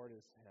the Lord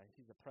as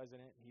he's the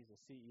president, he's the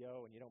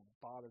CEO, and you don't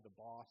bother the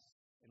boss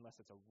unless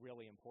it's a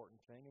really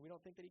important thing. And we don't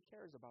think that he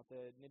cares about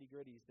the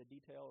nitty-gritties, the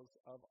details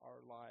of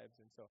our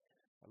lives. And so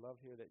I love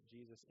here that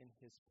Jesus, in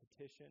his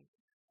petition,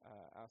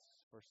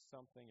 asks for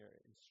something or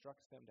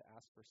instructs them to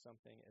ask for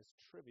something as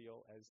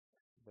trivial as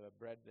the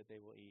bread that they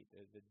will eat,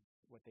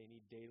 what they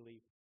need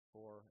daily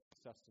for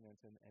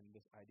sustenance, and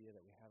this idea that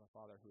we have a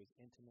Father who is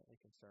intimately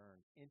concerned,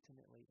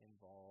 intimately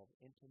involved,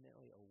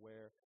 intimately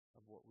aware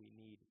of what we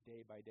need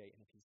day by day.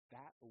 And if he's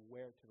that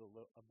aware of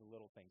the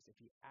little things, if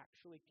he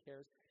actually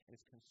cares and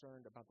is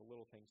concerned about the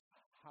little things,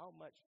 how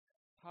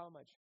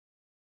much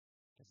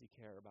does he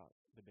care about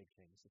the big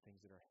things, the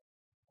things that are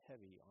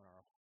heavy on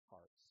our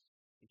hearts?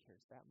 He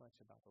cares that much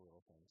about the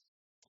little things.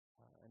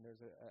 And there's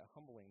a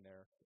humbling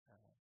there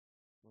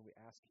when we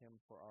ask him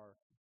for our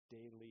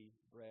daily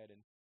bread.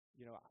 And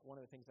one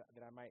of the things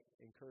that I might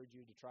encourage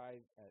you to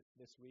try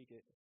this week,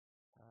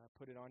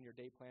 put it on your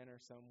day planner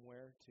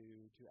somewhere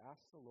to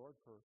ask the Lord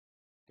for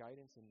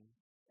guidance in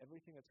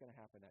everything that's going to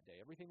happen that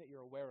day, everything that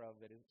you're aware of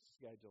that is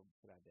scheduled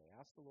for that day.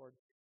 Ask the Lord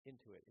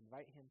into it.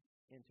 Invite him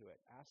into it.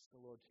 Ask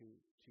the Lord to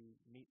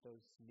meet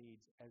those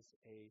needs as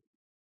a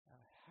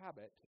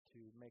habit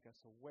to make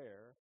us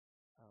aware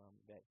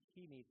that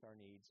he meets our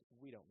needs,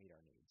 we don't meet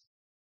our needs.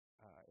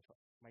 If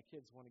my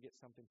kids want to get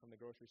something from the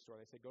grocery store,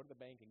 they say, go to the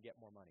bank and get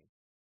more money.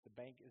 The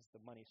bank is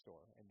the money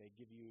store, and they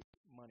give you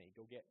money.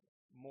 Go get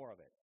more of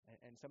it.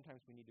 And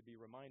sometimes we need to be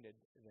reminded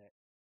that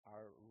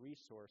our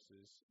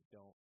resources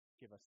don't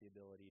give us the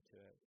ability to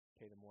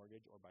pay the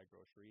mortgage or buy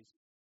groceries.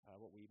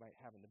 What we might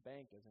have in the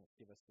bank doesn't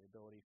give us the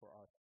ability for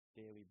our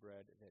daily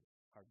bread, that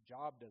our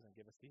job doesn't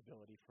give us the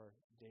ability for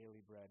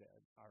daily bread.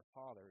 Our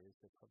Father is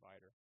the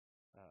provider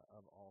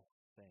of all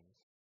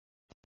things.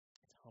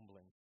 It's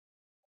humbling.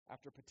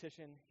 After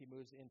petition, he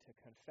moves into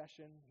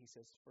confession. He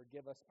says,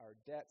 forgive us our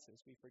debts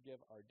as we forgive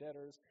our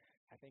debtors.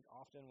 I think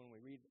often when we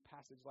read a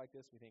passage like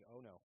this, we think, oh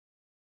no,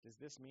 does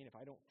this mean if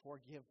I don't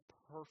forgive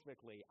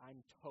perfectly,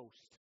 I'm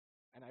toast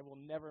and I will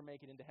never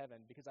make it into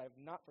heaven because I have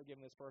not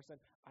forgiven this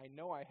person? I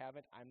know I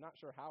haven't. I'm not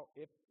sure how,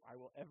 if I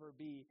will ever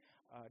be.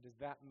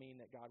 Does that mean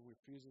that God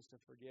refuses to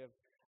forgive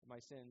my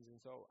sins? And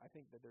so I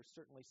think that there's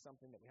certainly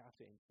something that we have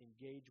to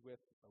engage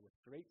with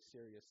great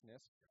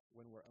seriousness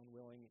when we're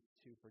unwilling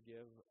to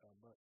forgive.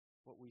 But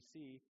what we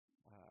see,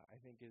 I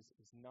think,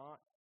 is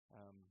not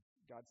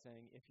God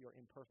saying, if you're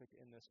imperfect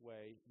in this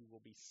way, you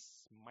will be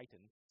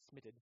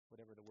smitted,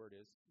 whatever the word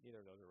is.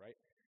 Neither of those are right.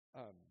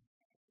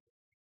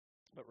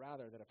 But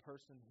rather that a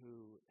person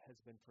who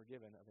has been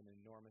forgiven of an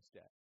enormous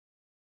debt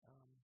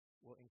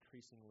will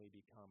increasingly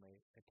become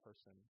a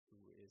person who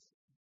is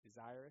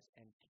desirous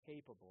and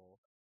capable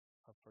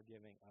of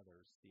forgiving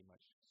others the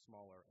much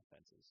smaller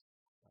offenses.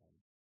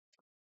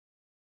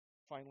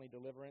 Finally,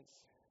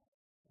 deliverance.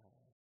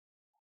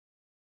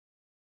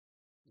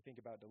 You think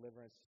about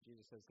deliverance,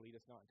 Jesus says, lead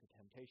us not into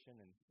temptation,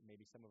 and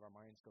maybe some of our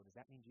minds go, does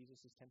that mean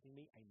Jesus is tempting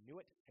me? I knew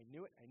it.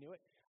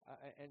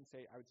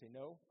 I would say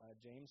no.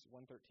 James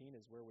 1:13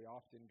 is where we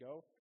often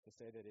go to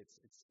say that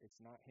it's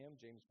not him.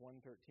 James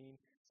 1:13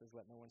 says,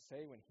 let no one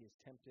say when he is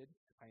tempted,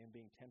 I am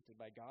being tempted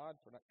by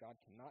God, for God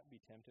cannot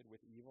be tempted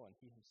with evil, and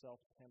he himself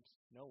tempts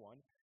no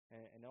one.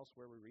 And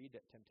elsewhere we read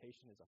that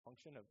temptation is a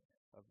function of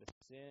the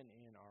sin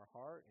in our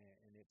heart,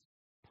 and it's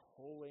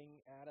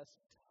pulling at us,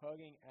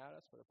 tugging at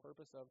us for the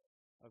purpose of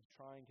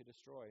trying to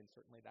destroy. And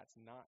certainly that's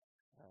not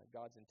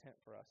God's intent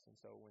for us. And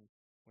so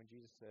when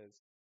Jesus says,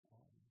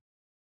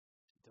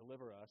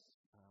 deliver us,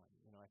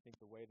 I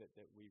think the way that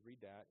we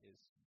read that is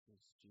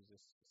Jesus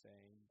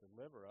saying,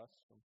 deliver us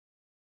from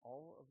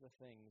all of the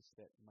things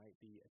that might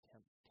be a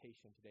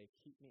temptation today.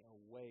 Keep me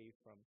away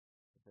from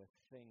the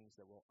things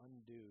that will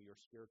undo your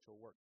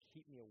spiritual work.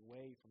 Keep me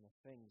away from the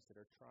things that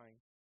are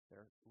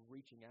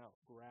reaching out,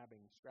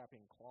 grabbing,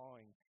 scrapping,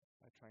 clawing,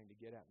 trying to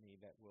get at me,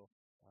 that will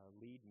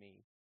lead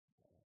me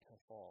to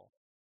fall.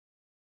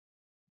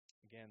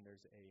 Again,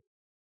 there's a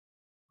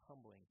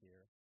humbling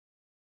here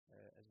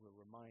as we're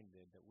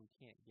reminded that we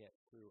can't get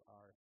through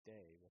our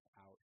day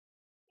without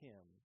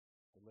him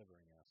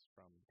delivering us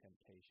from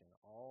temptation.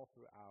 All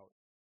throughout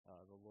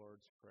the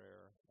Lord's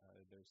Prayer,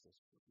 there's this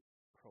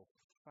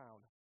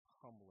profound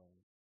humbling,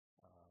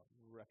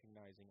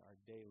 recognizing our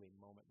daily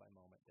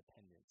moment-by-moment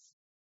dependence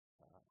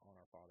on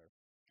our Father.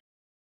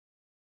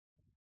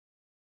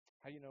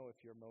 How do you know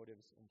if your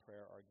motives in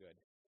prayer are good?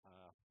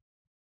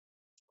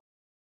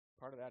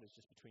 Part of that is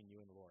just between you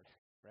and the Lord,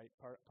 right?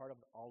 Part of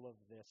all of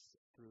this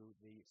through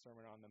the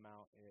Sermon on the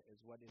Mount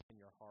is what is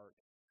in your heart.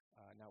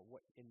 Now,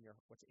 what's in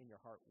your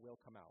heart will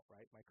come out,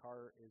 right? My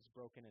car is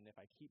broken, and if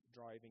I keep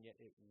driving it,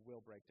 it will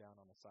break down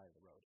on the side of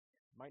the road.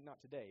 It might not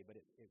today, but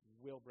it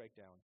will break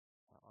down.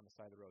 on the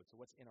side of the road. So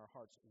what's in our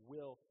hearts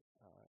will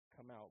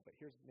come out. But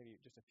here's maybe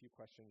just a few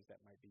questions that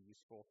might be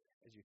useful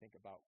as you think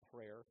about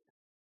prayer.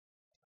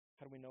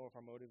 How do we know if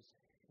our motives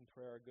in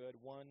prayer are good?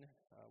 One,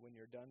 when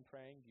you're done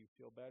praying, do you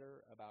feel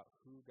better about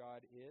who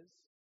God is?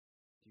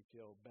 Do you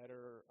feel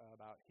better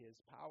about his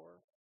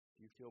power?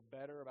 Do you feel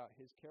better about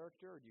his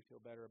character, or do you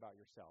feel better about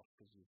yourself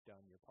because you've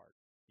done your part?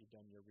 You've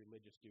done your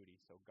religious duty,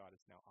 so God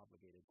is now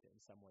obligated to in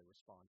some way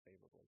respond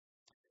favorably.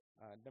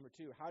 Number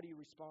two, how do you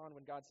respond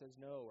when God says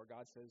no or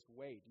God says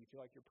wait? Do you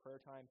feel like your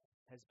prayer time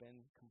has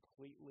been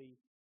completely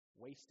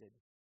wasted?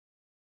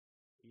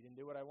 You didn't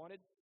do what I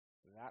wanted?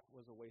 That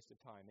was a waste of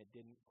time. It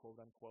didn't, quote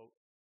unquote,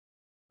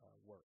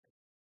 work.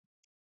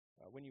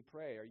 When you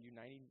pray, are you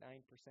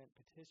 99%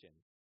 petition?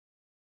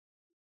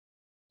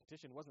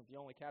 Petition wasn't the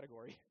only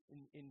category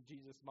in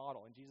Jesus'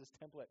 model, in Jesus'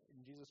 template,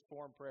 in Jesus'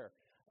 form prayer.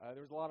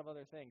 There's a lot of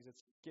other things.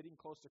 It's getting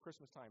close to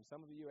Christmas time.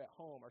 Some of you at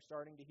home are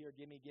starting to hear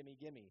gimme, gimme,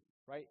 gimme,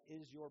 right?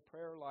 Is your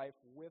prayer life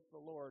with the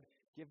Lord,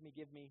 give me,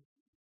 give me,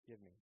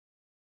 give me?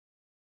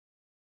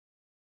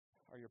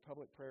 Are your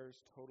public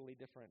prayers totally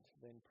different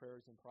than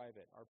prayers in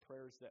private? Are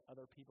prayers that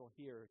other people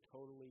hear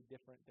totally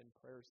different than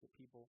prayers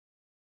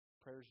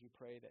you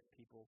pray that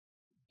people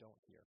don't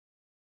hear?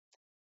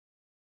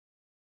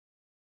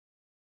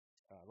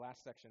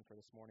 Last section for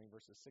this morning,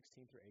 verses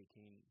 16 through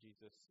 18,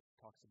 Jesus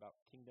talks about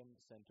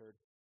kingdom-centered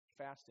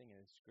fasting, and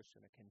it's just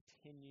going to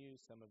continue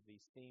some of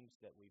these themes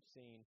that we've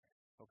seen,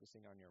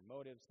 focusing on your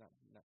motives, not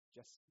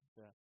just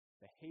the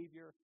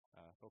behavior,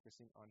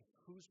 focusing on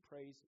whose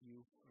praise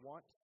you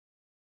want.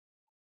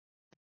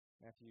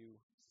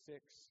 Matthew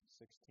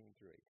 6:16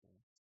 through 18.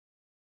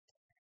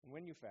 And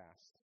when you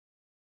fast,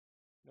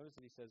 notice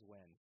that he says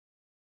when.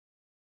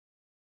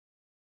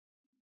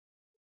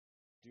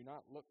 Do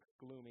not look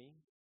gloomy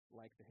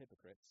like the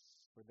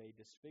hypocrites, for they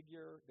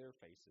disfigure their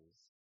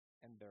faces,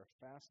 and their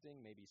fasting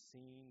may be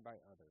seen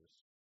by others.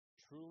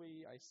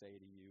 Truly, I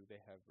say to you, they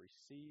have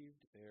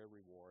received their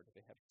reward.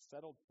 They have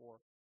settled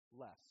for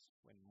less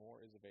when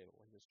more is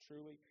available. He says,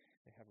 truly,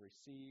 they have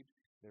received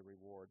their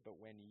reward. But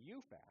when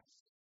you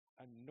fast,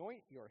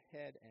 anoint your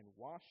head and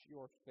wash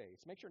your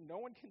face. Make sure no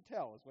one can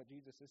tell, is what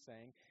Jesus is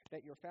saying,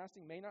 that your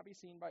fasting may not be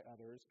seen by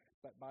others,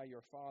 but by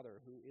your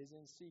Father who is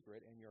in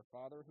secret, and your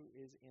Father who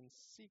is in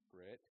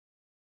secret,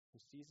 who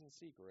sees in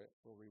secret,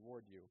 will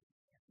reward you.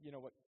 You know,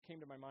 what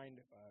came to my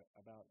mind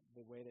about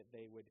the way that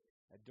they would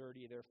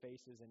dirty their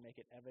faces and make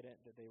it evident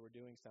that they were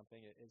doing something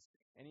is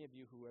any of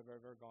you who have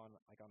ever gone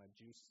like on a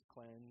juice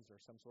cleanse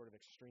or some sort of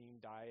extreme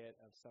diet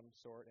of some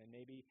sort, and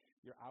maybe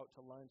you're out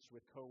to lunch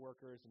with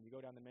coworkers and you go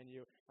down the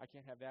menu, I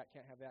can't have that,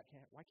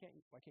 why can't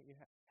you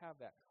have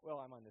that? Well,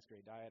 I'm on this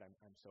great diet,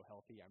 I'm so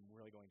healthy, I'm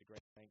really going to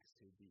great lengths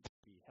to be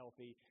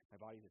healthy, my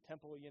body's a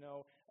temple,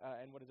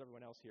 and what is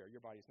everyone else here?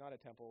 Your body's not a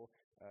temple,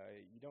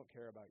 you don't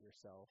care about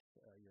yourself,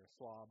 you're a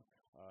slob,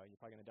 you're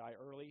probably going to die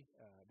early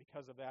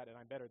because of that, and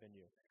I'm better than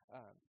you.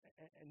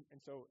 And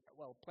so,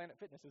 well, Planet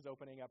Fitness is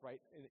opening up right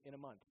in a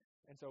month.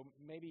 And so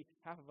maybe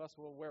half of us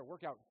will wear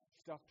workout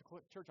stuff to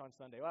church on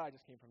Sunday. Well, I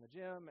just came from the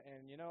gym,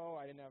 and,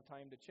 I didn't have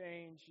time to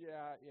change.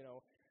 Yeah,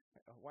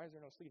 why is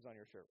there no sleeves on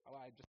your shirt?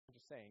 Well, I'm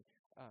just saying.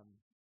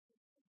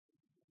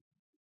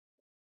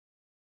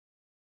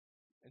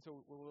 And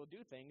so we'll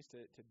do things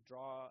to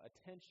draw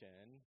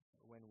attention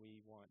when we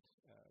want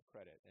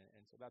credit.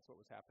 And so that's what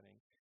was happening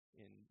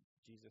in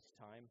Jesus'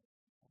 time.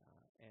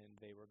 And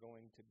they were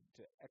going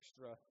to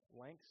extra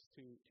lengths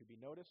to be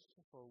noticed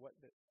for what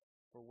they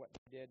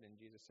did. And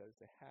Jesus says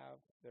they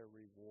have their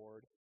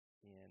reward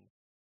in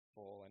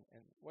full.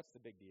 And what's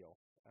the big deal?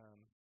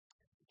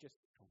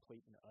 Just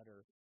complete and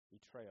utter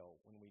betrayal.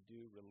 When we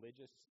do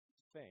religious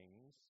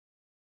things,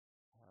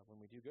 when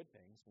we do good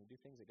things, when we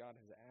do things that God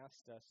has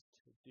asked us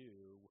to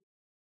do,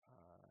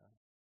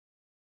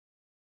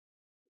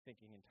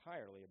 thinking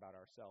entirely about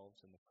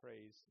ourselves and the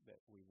praise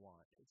that we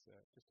want. It's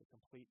just a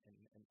complete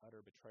and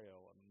utter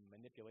betrayal, a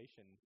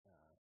manipulation.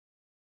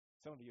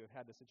 Some of you have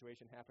had the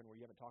situation happen where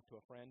you haven't talked to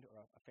a friend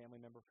or a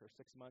family member for 6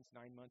 months,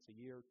 9 months, a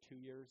year, 2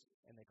 years,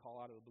 and they call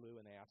out of the blue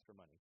and they ask for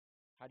money.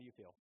 How do you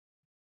feel?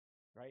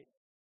 Right?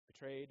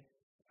 Betrayed.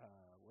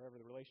 Wherever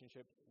the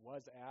relationship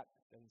was at,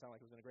 doesn't sound like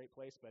it was in a great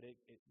place, but it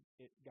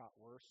got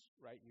worse,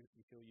 right?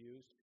 You feel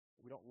used.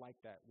 We don't like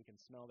that. We can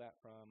smell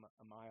that from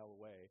a mile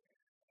away.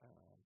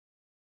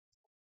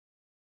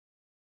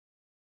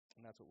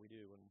 And that's what we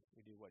do when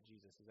we do what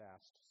Jesus has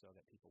asked so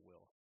that people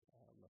will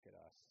look at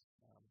us.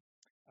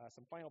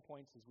 Some final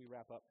points as we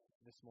wrap up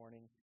this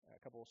morning.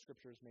 A couple of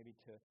scriptures maybe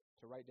to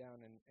write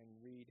down and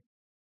read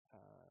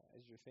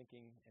as you're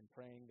thinking and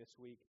praying this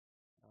week.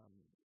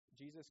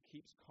 Jesus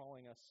keeps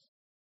calling us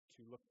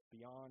to look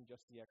beyond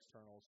just the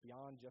externals,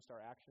 beyond just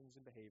our actions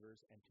and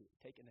behaviors, and to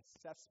take an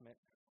assessment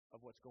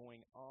of what's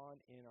going on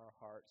in our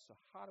hearts. So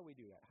how do we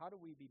do that? How do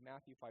we be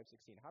Matthew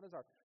 5:16? How does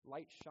our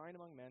light shine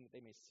among men that they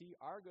may see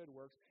our good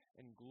works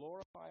and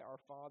glorify our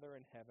Father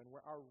in heaven,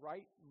 where our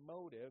right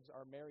motives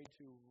are married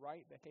to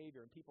right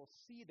behavior, and people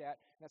see that,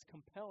 and that's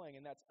compelling,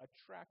 and that's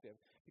attractive,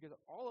 because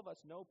all of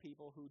us know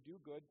people who do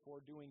good for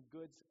doing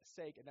good's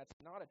sake, and that's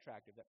not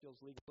attractive. That feels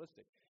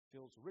legalistic,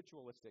 feels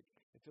ritualistic,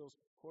 it feels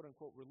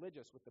quote-unquote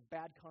religious with the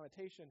bad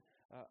connotation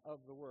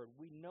of the word.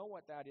 We know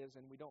what that is,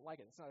 and we don't like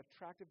it. It's not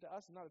attractive to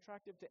us, and not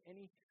attractive to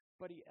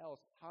anybody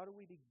else. How do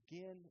we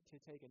begin to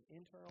take an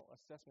internal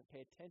assessment,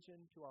 pay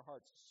attention to our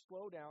hearts,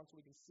 slow down so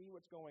we can see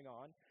what's going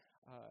on,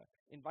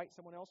 invite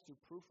someone else to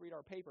proofread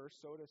our papers,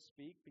 so to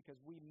speak, because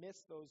we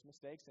miss those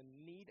mistakes and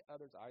need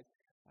others' eyes?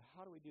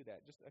 How do we do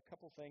that? Just a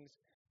couple things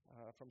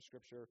from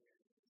Scripture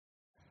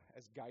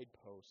as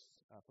guideposts.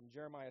 From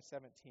Jeremiah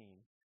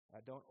 17,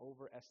 don't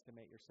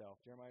overestimate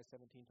yourself. Jeremiah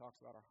 17 talks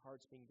about our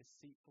hearts being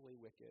deceitfully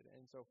wicked.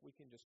 And so if we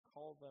can just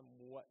call them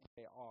what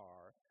they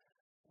are,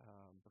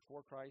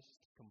 before Christ,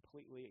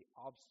 completely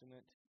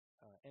obstinate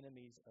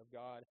enemies of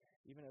God,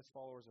 even as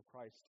followers of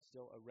Christ,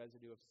 still a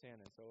residue of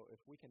sin. And so if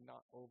we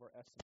cannot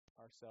overestimate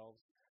ourselves,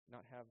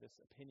 not have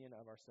this opinion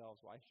of ourselves,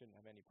 well, I shouldn't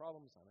have any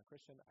problems, I'm a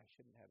Christian, I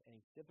shouldn't have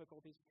any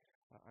difficulties,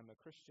 I'm a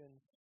Christian.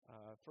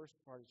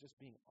 First part is just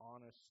being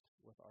honest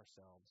with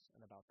ourselves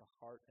and about the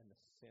heart and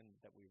the sin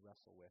that we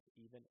wrestle with,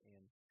 even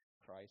in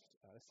Christ.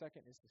 The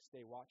second is to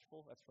stay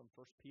watchful. That's from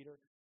 1 Peter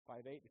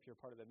 5:8. If you're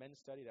part of the men's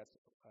study, that's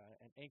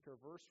an anchor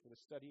verse for the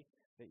study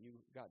that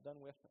you got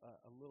done with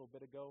a little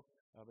bit ago.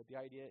 But the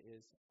idea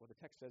is, the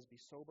text says, be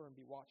sober and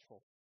be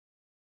watchful.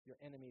 Your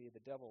enemy,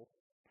 the devil,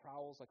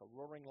 prowls like a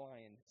roaring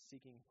lion,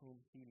 seeking whom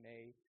he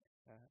may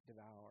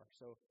devour.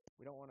 So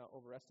we don't want to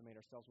overestimate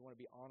ourselves. We want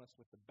to be honest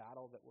with the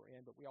battle that we're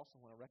in, but we also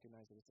want to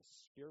recognize that it's a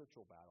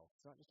spiritual battle.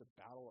 It's not just a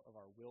battle of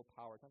our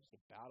willpower. It's not just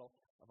a battle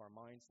of our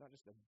minds. It's not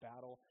just a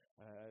battle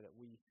that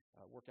we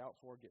work out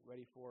for, get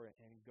ready for,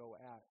 and go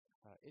at.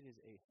 It is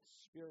a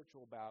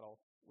spiritual battle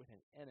with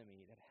an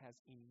enemy that has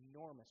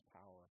enormous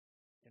power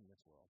in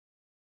this world.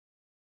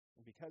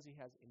 And because he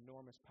has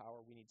enormous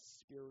power, we need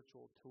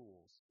spiritual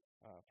tools.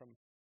 From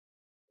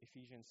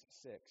Ephesians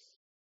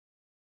 6,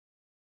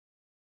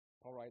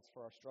 Paul writes,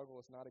 for our struggle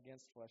is not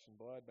against flesh and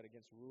blood, but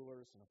against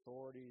rulers and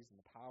authorities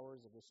and the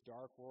powers of this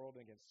dark world,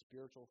 and against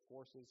spiritual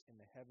forces in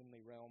the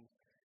heavenly realms.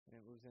 And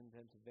it moves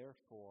into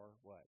therefore,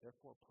 what?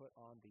 Therefore put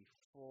on the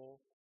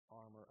full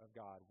armor of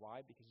God.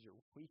 Why? Because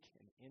you're weak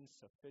and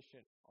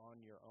insufficient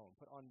on your own.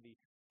 Put on the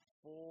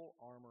full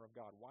armor of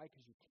God. Why?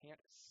 Because you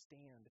can't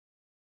stand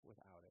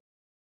without it.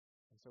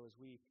 And so as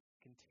we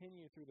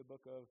continue through the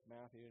book of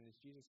Matthew, and as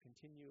Jesus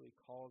continually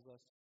calls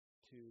us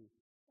to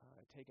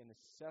take an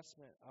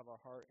assessment of our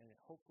heart, and it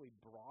hopefully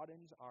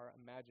broadens our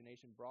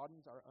imagination,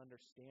 broadens our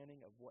understanding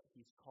of what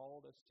he's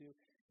called us to,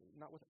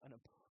 not with an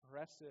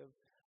oppressive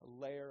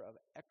layer of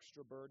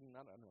extra burden,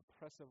 not an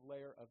oppressive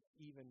layer of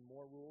even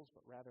more rules,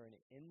 but rather an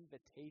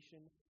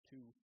invitation to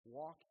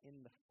walk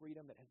in the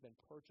freedom that has been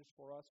purchased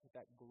for us with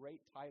that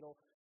great title,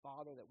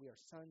 Father, that we are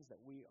sons,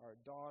 that we are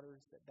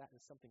daughters, that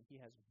is something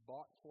he has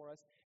bought for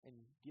us and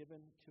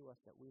given to us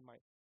that we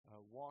might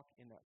walk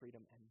in that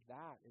freedom. And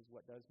that is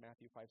what does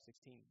Matthew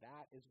 5:16.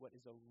 That is what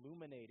is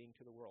illuminating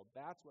to the world.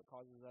 That's what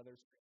causes others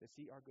to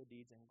see our good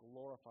deeds and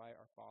glorify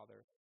our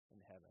Father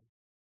in heaven.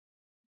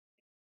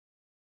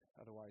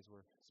 Otherwise,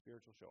 we're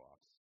spiritual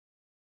show-offs.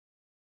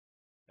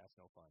 That's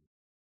no fun.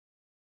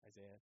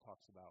 Isaiah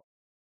talks about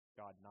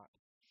God not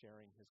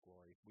sharing his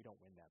glory. We don't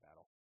win that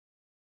battle.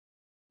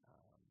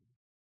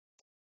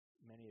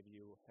 Many of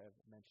you have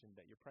mentioned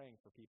that you're praying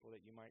for people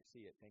that you might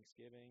see at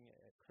Thanksgiving,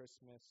 at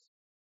Christmas.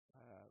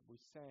 We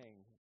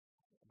sang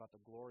about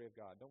the glory of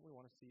God. Don't we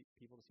want to see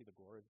people to see the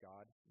glory of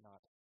God, not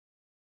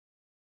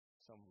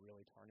some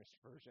really tarnished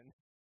version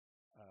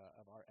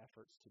of our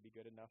efforts to be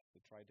good enough to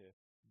try to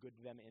good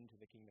them into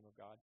the kingdom of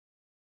God?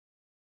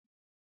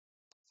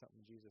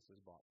 Something Jesus has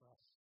bought for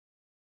us.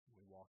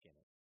 We walk in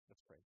it.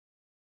 Let's pray.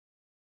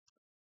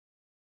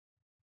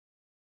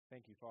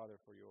 Thank you, Father,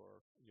 for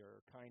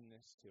your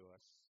kindness to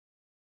us.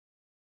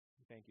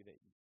 Thank you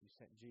that you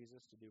sent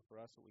Jesus to do for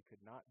us what we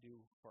could not do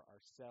for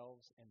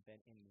ourselves, and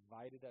then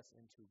invited us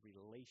into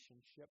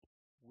relationship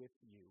with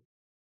you.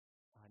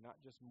 Not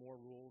just more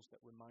rules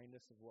that remind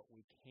us of what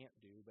we can't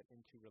do, but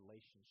into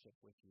relationship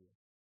with you.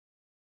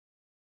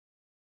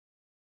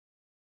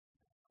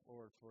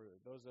 Lord, for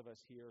those of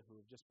us here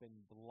who have just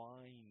been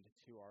blind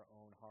to our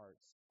own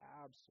hearts,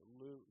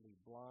 absolutely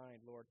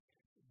blind, Lord,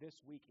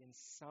 this week in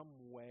some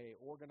way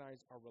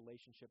organize our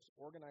relationships,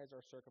 organize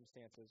our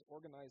circumstances,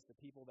 organize the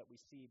people that we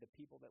see, the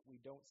people that we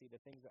don't see,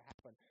 the things that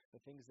happen,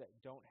 the things that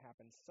don't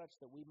happen, such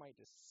that we might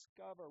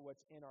discover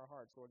what's in our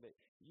hearts, Lord, that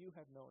you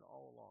have known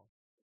all along.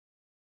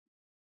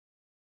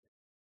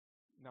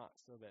 Not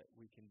so that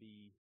we can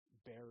be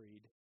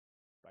buried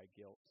by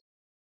guilt,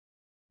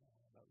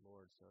 but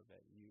Lord, so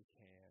that you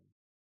can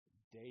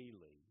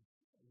daily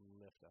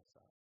lift us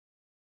up,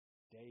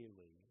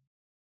 daily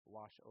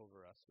wash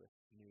over us with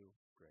new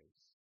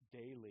grace,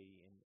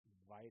 daily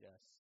invite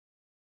us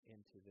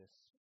into this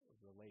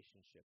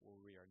relationship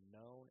where we are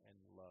known and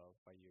loved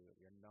by you,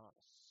 that we are not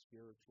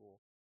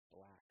spiritual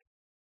black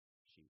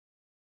sheep.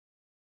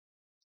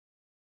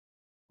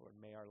 Lord,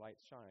 may our light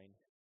shine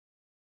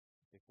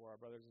before our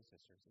brothers and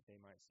sisters, that they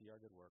might see our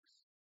good works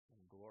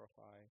and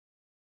glorify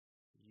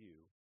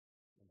you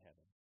in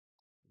heaven.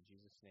 In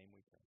Jesus' name we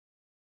pray.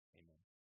 Amen.